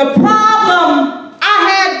 Yes. the problem I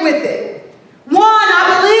had with it, one,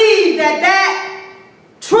 I believe that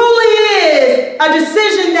truly is a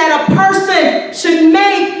decision that a person should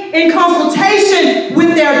make in consultation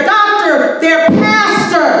with their doctor, their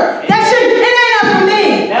pastor. It ain't up to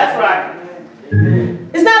me. That's right.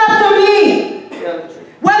 It's not up to me. Tell the truth.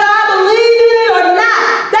 Whether I believe in it or not,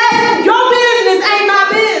 that's your business, ain't my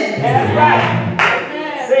business. That's right.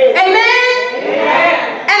 Say it. Amen? Amen.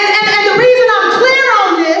 And the reason I'm clear on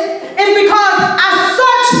this is because I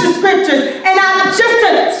searched the scriptures and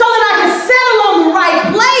so that I could settle on the right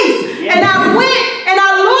place. Yeah. And I went and I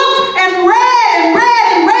looked and read and read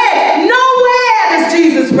and read. Nowhere does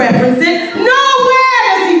Jesus reference it. Nowhere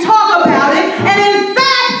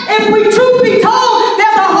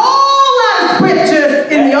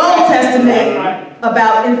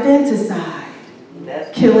about infanticide,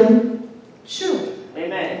 That's killing children.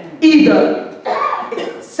 Amen.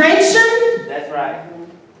 Either sanctioned That's right.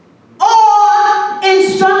 or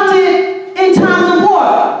instructed in times of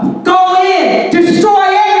war. Go in, destroy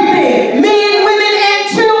everything, men, women, and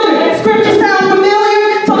children. Scripture sounds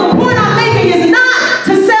familiar? So the point I'm making is not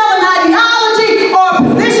to sell an ideology or a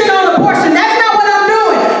position on abortion. That's not what I'm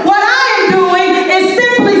doing. What I am doing is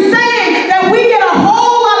simply saying that we get a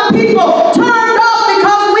whole lot of people turned off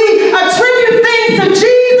because we attribute things to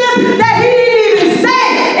Jesus that he didn't even say.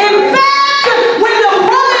 In fact, when the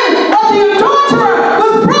woman of the adulterer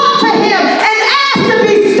was brought to him and asked to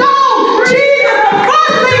be stoned, Jesus, the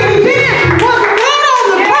first thing he did was wrote on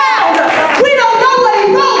the ground. We don't know what he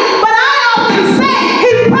wrote, but I often say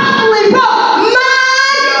he probably wrote,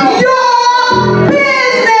 "Mind your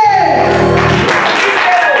business."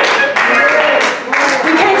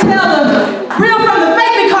 We can't tell the real from the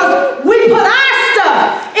fake because we put our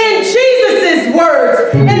stuff in Jesus'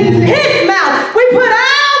 words, in his mouth. We put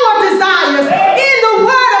our desires in the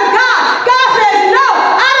word of God. God says, no,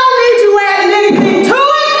 I don't need you adding anything to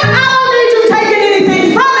it. I don't need you taking anything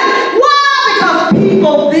from it. Why? Because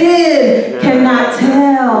people then cannot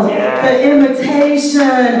tell the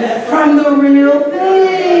imitation from the real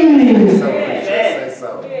thing. Say so.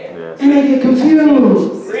 And they get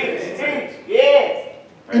confused. Preach, preach. Yes.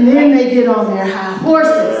 And then they get on their high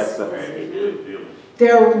horses,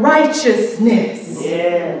 their righteousness,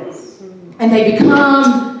 Yes. and they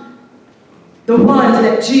become the ones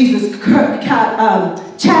that Jesus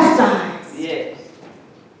chastised. Yes.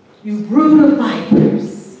 You brood of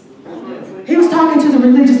vipers. He was talking to the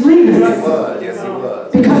religious He leaders was. Yes, he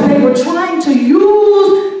was. because they were trying to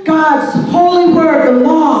use God's holy word, the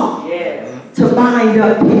law, Yes. to bind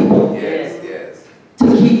up people, Yes, yes.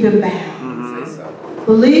 to keep them bound. Say so.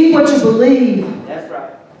 Believe what you believe That's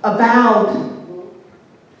right. about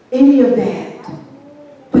any of that,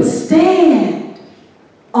 but stand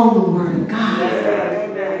on the word of God.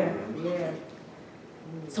 Amen.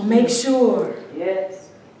 So make sure Yes.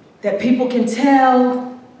 that people can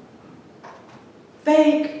tell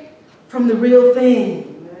fake from the real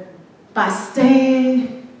thing by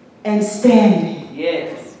staying and standing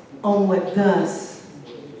Yes. on what thus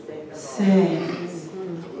says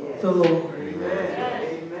the Lord.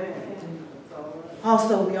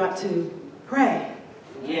 Also, we ought to pray.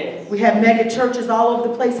 Yes. We have mega churches all over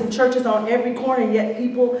the place and churches on every corner, yet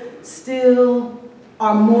people still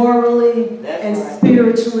are morally and That's right.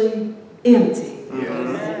 spiritually empty.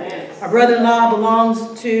 Amen. My brother-in-law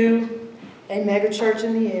belongs to a mega church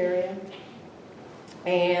in the area.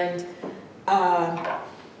 And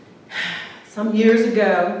some years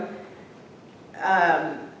ago,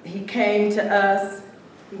 he came to us.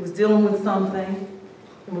 He was dealing with something,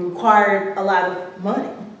 and we required a lot of money.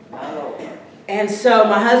 My Lord. And so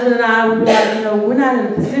my husband and I, we were like, we're not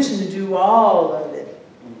in a position to do all of it.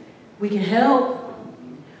 We can help.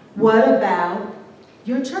 What about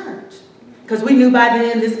your church? Because we knew by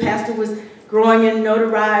then this pastor was growing in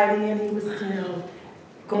notoriety, and he was,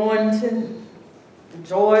 going to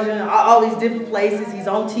Georgia and all these different places. He's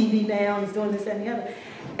on TV now. He's doing this and the other.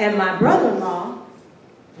 And my brother-in-law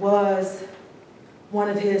was one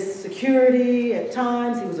of his security at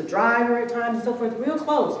times. He was a driver at times and so forth, real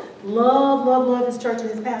close. Love, love, love his church and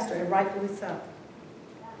his pastor, and rightfully so.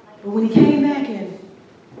 But when he came back in,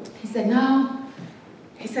 he said, no.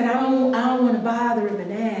 He said, I don't want to bother him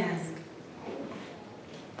and ask.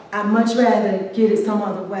 I'd much rather get it some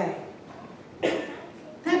other way.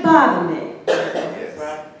 That bothered me.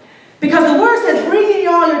 Yes. Because the word says, bring in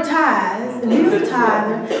all your tithes, and he's a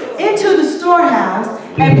tither, into the storehouse,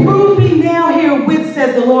 and prove me now herewith,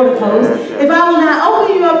 says the Lord of hosts, if I will not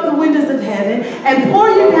open you up the windows of heaven, and pour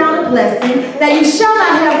you down a blessing, that you shall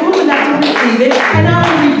not have room enough to receive it, and I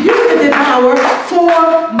will rebuke the devourer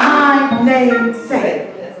for my name's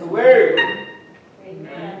sake. That's the word.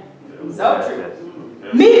 Amen. So true.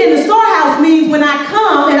 Meat in the storehouse means when I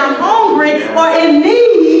come and I'm hungry or in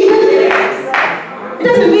need. It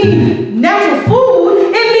doesn't mean natural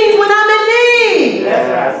food. It means when I'm in need.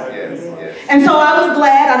 That's right. Yes, yes. And so I was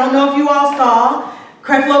glad. I don't know if you all saw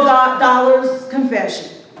Creflo Dollar's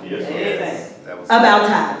confession Amen. That was about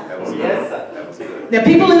tithing. That was good. Yes, sir. That was good. Now,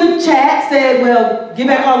 people in the chat said, well, give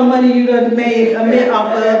back all the money you done made a mint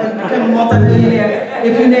off of and become a multi-millionaire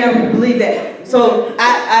if you never believe that. So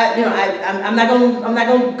I'm not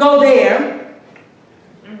gonna go there.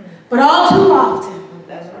 But all too often,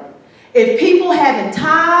 That's right. if people haven't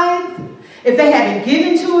tithed, if they haven't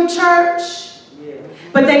given to a church, Yeah.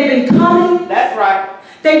 but they've been coming, That's right.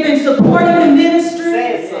 they've been supporting the ministry,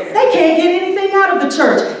 Say it, sister. they can't get anything out of the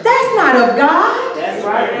church. That's not of God. That's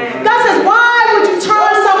right. God says, why would you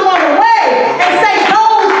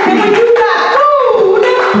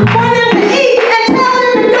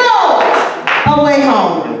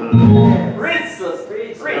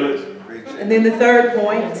then the third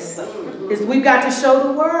point is we've got to show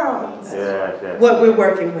the world what we're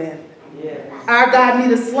working with. Our God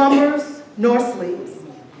neither slumbers nor sleeps,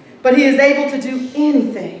 but he is able to do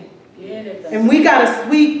anything. And we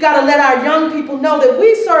gotta let our young people know that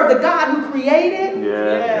we serve the God who created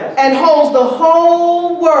and holds the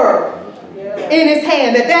whole world in his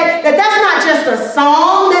hand. That's not just a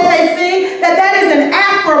song that they sing, that is an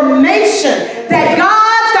affirmation that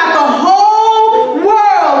God's got the whole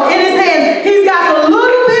world in his hands. He's got the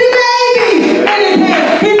little bitty baby in his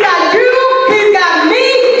hands. He's got you, he's got me,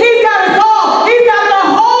 he's got us all. He's got the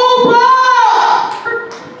whole world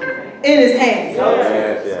in his hands.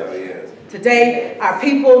 Today, our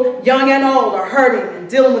people, young and old, are hurting and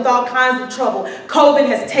dealing with all kinds of trouble. COVID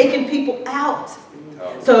has taken people out.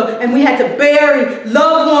 And we had to bury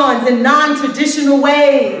loved ones in non-traditional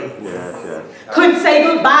ways. Couldn't say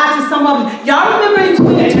goodbye to some of them. Y'all remember in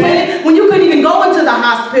 2020 when you couldn't even go into the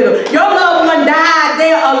hospital? Your loved one died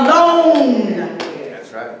there alone.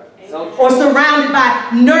 That's right. Or surrounded by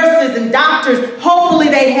nurses and doctors. Hopefully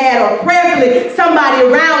they had, or prayerfully, somebody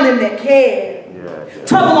around them that cared.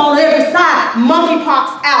 Trouble on every side,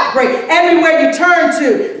 monkeypox outbreak. Everywhere you turn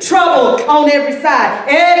to, trouble on every side.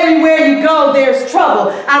 Everywhere you go, there's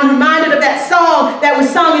trouble. I'm reminded of that song that was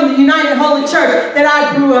sung in the United Holy Church that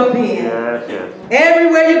I grew up in.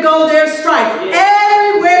 Everywhere you go, there's strife.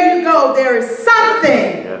 Everywhere you go, there is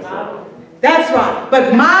something. That's right.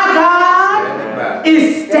 But my God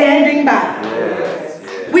is standing by.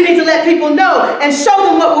 We need to let people know and show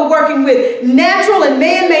them what we're working with. Natural and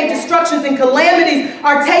man-made destructions and calamities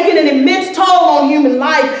are taking an immense toll on human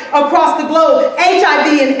life across the globe. HIV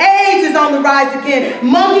and AIDS is on the rise again.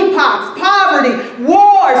 Monkeypox, poverty,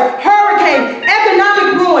 wars, hurricanes,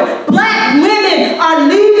 economic ruin. Black women are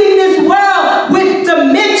leaving this world with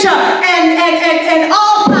dementia and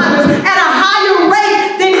Alzheimer's at a higher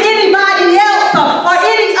rate than anybody else or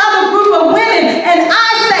any other group of women. And I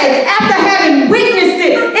say, after having witnessed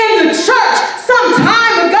it in the church some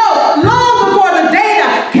time ago, long before the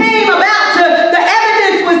data came about, the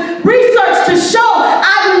evidence was researched to show,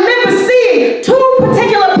 I remember seeing two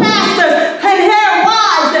particular pastors and their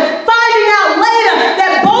wives and finding out later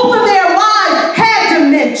that both of their wives had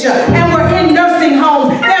dementia and were in nursing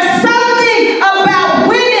homes. There's something about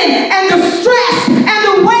women and the stress and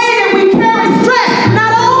the way that we carry stress.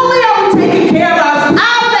 Not only are we taking care of our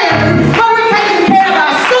families, but we're taking care of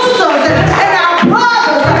our sisters and our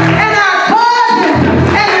brothers and our cousins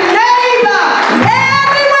and the neighbors.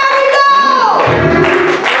 Everywhere we go,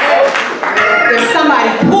 there's somebody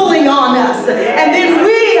pulling on us. And then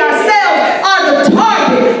we ourselves are the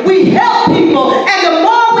target. We help people, and the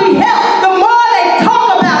more we help, the more they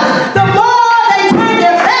talk about us, the more they turn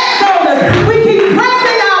their backs on us. We keep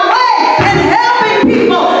pressing our way and helping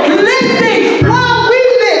people, lifting while we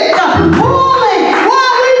lift, pulling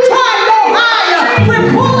while we try to go higher. We're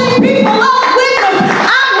pulling people up with us.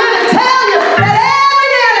 I'm here to tell you that every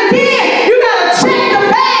now and again, you got to check the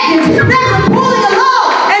baggage that you're pulling along,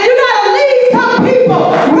 and you got to leave some people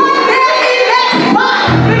right there in that spot,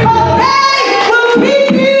 because they will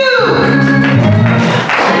keep you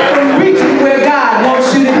from reaching where God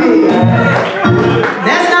wants you to be.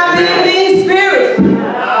 That's not being mean spirit.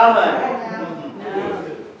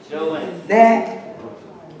 That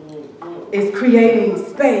is creating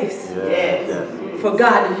space for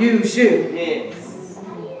God to use you.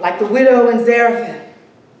 Like the widow in Zarephath,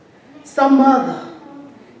 some mother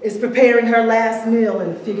is preparing her last meal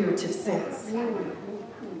in a figurative sense.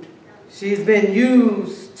 She's been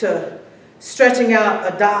used to stretching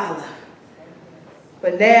out $1,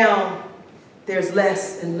 but now there's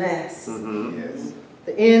less and less.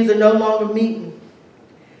 The ends are no longer meeting,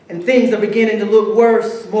 and things are beginning to look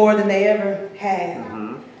worse more than they ever had.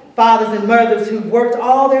 Fathers and mothers who worked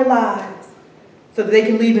all their lives so that they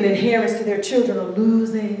can leave an inheritance to their children are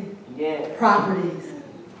losing properties,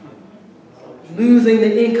 losing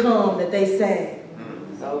the income that they saved.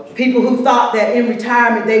 People who thought that in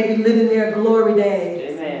retirement they'd be living their glory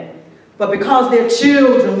days. But because their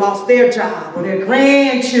children lost their job or their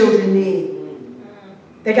grandchildren need,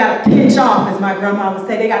 they got to pinch off, as my grandma would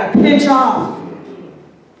say, they got to pinch off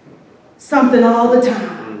something all the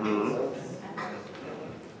time.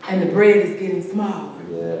 And the bread is getting smaller.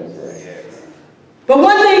 But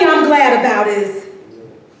one thing I'm glad about is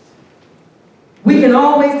we can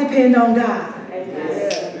always depend on God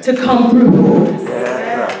to come through for us.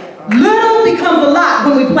 Little becomes a lot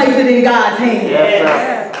when we place it in God's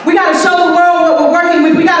hands. We got to show the world what we're working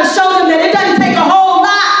with. We got to show them that it doesn't take a whole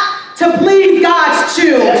lot to please God's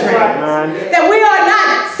children. That we are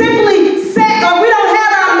not simply set, or we don't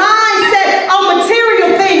have our mind set on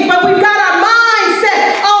material things, but we've got our mind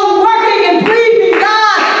set on working and pleasing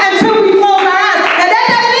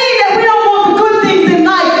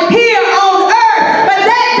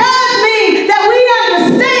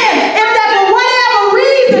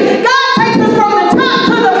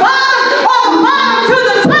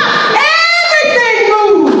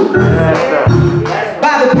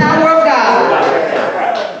by the power of God.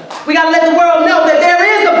 We got to let the world know that there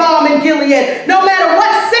is a balm in Gilead. No matter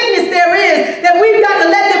what sickness there is, that we've got to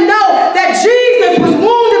let them know that Jesus was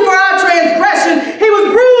wounded for our transgressions. He was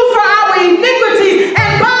bruised for our iniquities.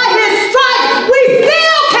 And by his stripes, we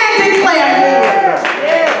still can declare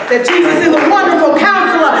that Jesus is a wonderful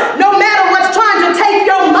counselor. No matter what's trying to take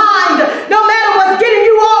your mind, no matter what's getting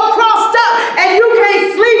you all crossed up, and you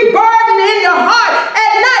can't sleep burdened in your heart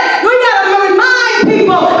at night, we got to remind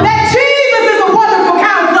people that Jesus is a wonderful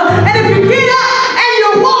counselor. And if you get up and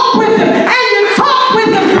you walk with him and you talk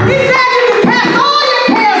with him, he said you can cast all your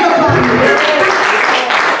cares upon me.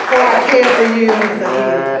 For I care for you.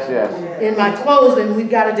 In my closing,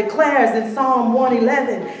 we've got to declare, as in Psalm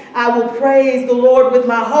 111, I will praise the Lord with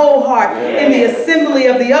my whole heart in the assembly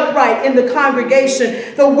of the upright, in the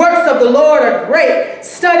congregation. The works of the Lord are great,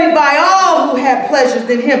 studied by all who have pleasures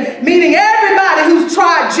in him, meaning everybody who's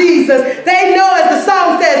tried Jesus. They know, as the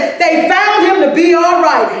song says, they found him to be all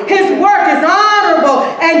right. His work is honorable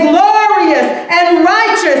and glorious and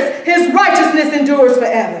righteous. His righteousness endures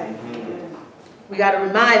forever. We got to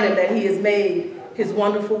remind them that he has made his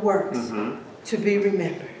wonderful works to be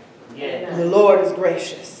remembered. And the Lord is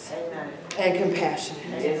gracious and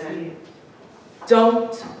compassionate.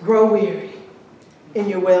 Don't grow weary in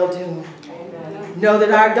your well-doing. Know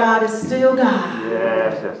that our God is still God.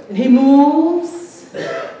 And he moves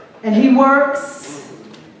and he works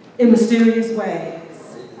in mysterious ways.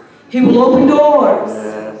 He will open doors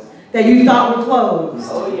that you thought were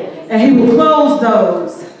closed. And he will close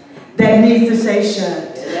those that need to stay shut.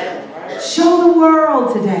 Show the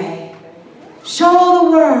world today, show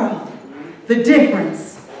the world the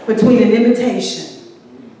difference between an imitation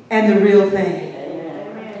and the real thing.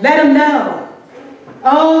 Let them know,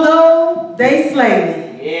 although they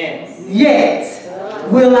slay me, yet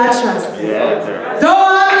will I trust them. Though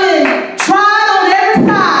I've been tried on every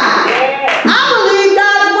side, I believe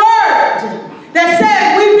God's word that says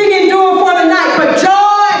weeping endure for the night, but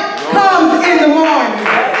joy comes in the morning.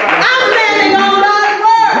 I'm standing on God's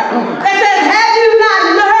word that says, have you not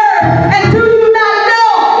heard and do you not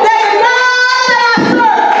know that the God that I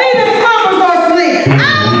serve neither slumbers nor sleeps?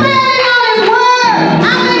 I'm standing on his word.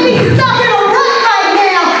 I may be stuck in a rut right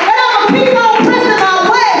now, but I'm going to keep on pressing my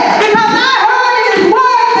way, because I heard in his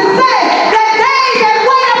word to say that they that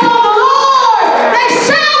wait upon the Lord, they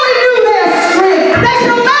shall renew their strength. They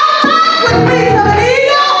shall mount up with wings of an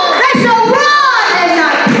eagle. They shall run and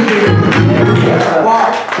not be weary.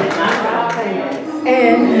 Walk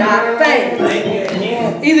and not faint.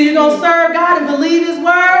 Either you're going to serve God and believe his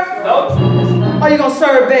word, or you're going to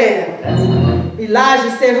serve Baal.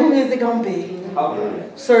 Elijah said, who is it going to be?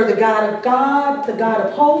 Serve the God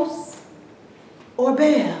of hosts, or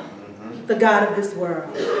Baal, the God of this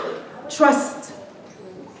world. Trust.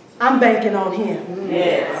 I'm banking on him.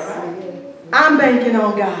 I'm banking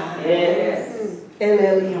on God. El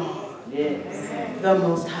Elyon, the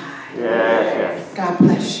Most High. God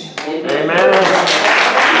bless you.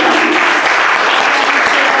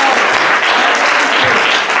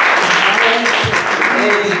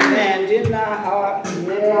 Amen. Didn't our heart,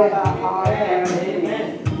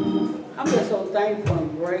 I'm just so thankful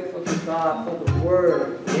and grateful to God for the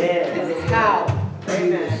word and how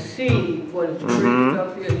we receive what is preached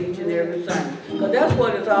up here each and every Sunday. Because that's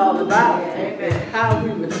what it's all about. It's how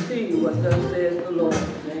we receive what thus says the Lord.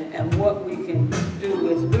 And what we can do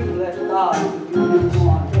is we bless God and give him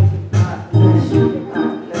honor. God bless you.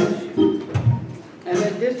 God bless you. And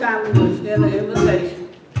at this time we will extend an invitation.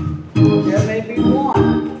 There may be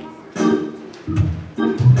one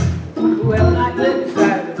who have not yet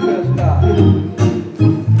decided to trust God.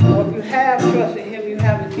 Or if you have trusted him, you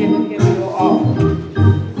haven't given him your all.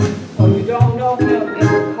 Or you don't know him in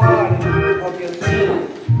the pardon of your sins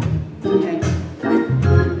and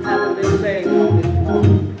haven't been saved on this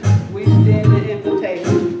morning. We extend the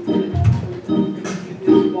invitation to you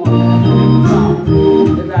this morning.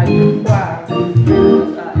 Come as I require our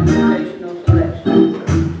invitational selection.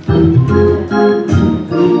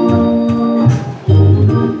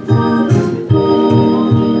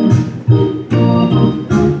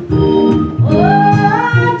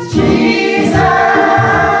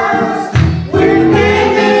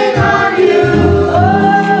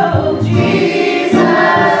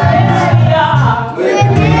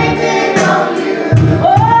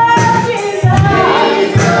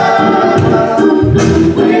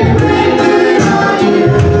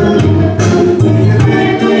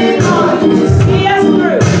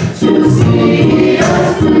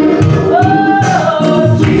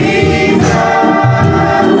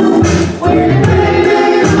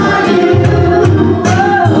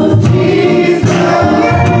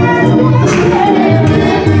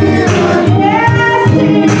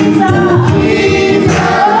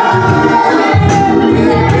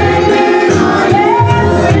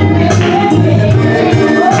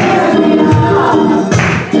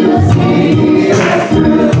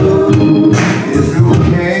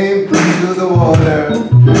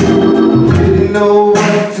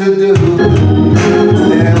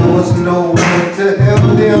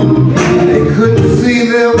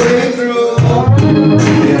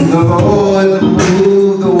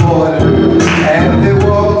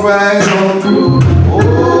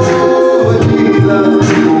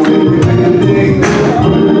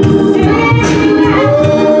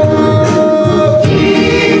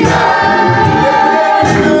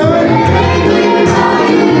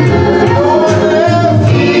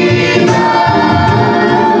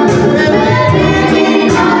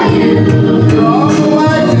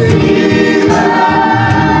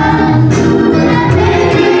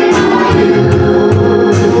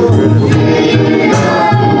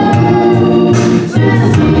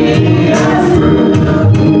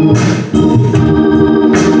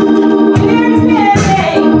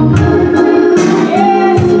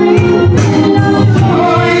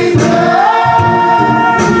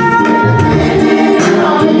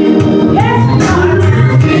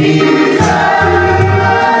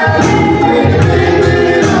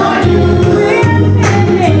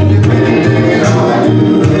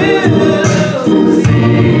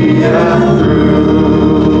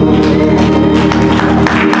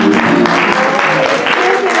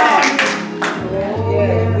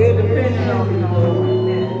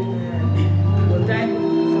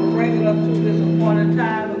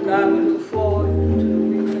 God, we look forward to the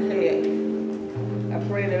weeks ahead. I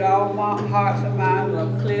pray that all hearts and minds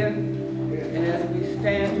are clear, and as we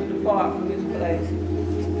stand to depart from this place.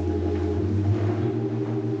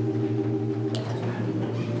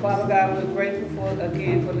 Father God, we're grateful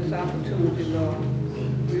again for this opportunity,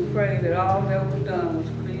 Lord. We pray that all that was done was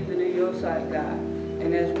pleasing in your sight, God.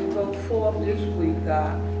 And as we go forth this week,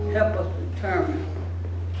 God, help us determine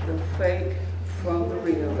the fake from the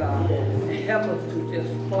real, God. And help us to just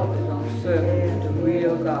focus on serving the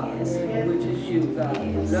real God, which is you, God.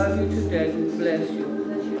 We love you today. We bless you.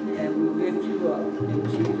 And we lift you up. In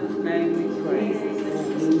Jesus' name we pray.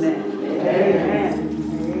 Amen. Amen.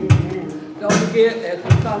 Don't forget, as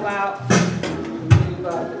we come out, to leave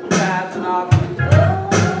our tithes and offerings.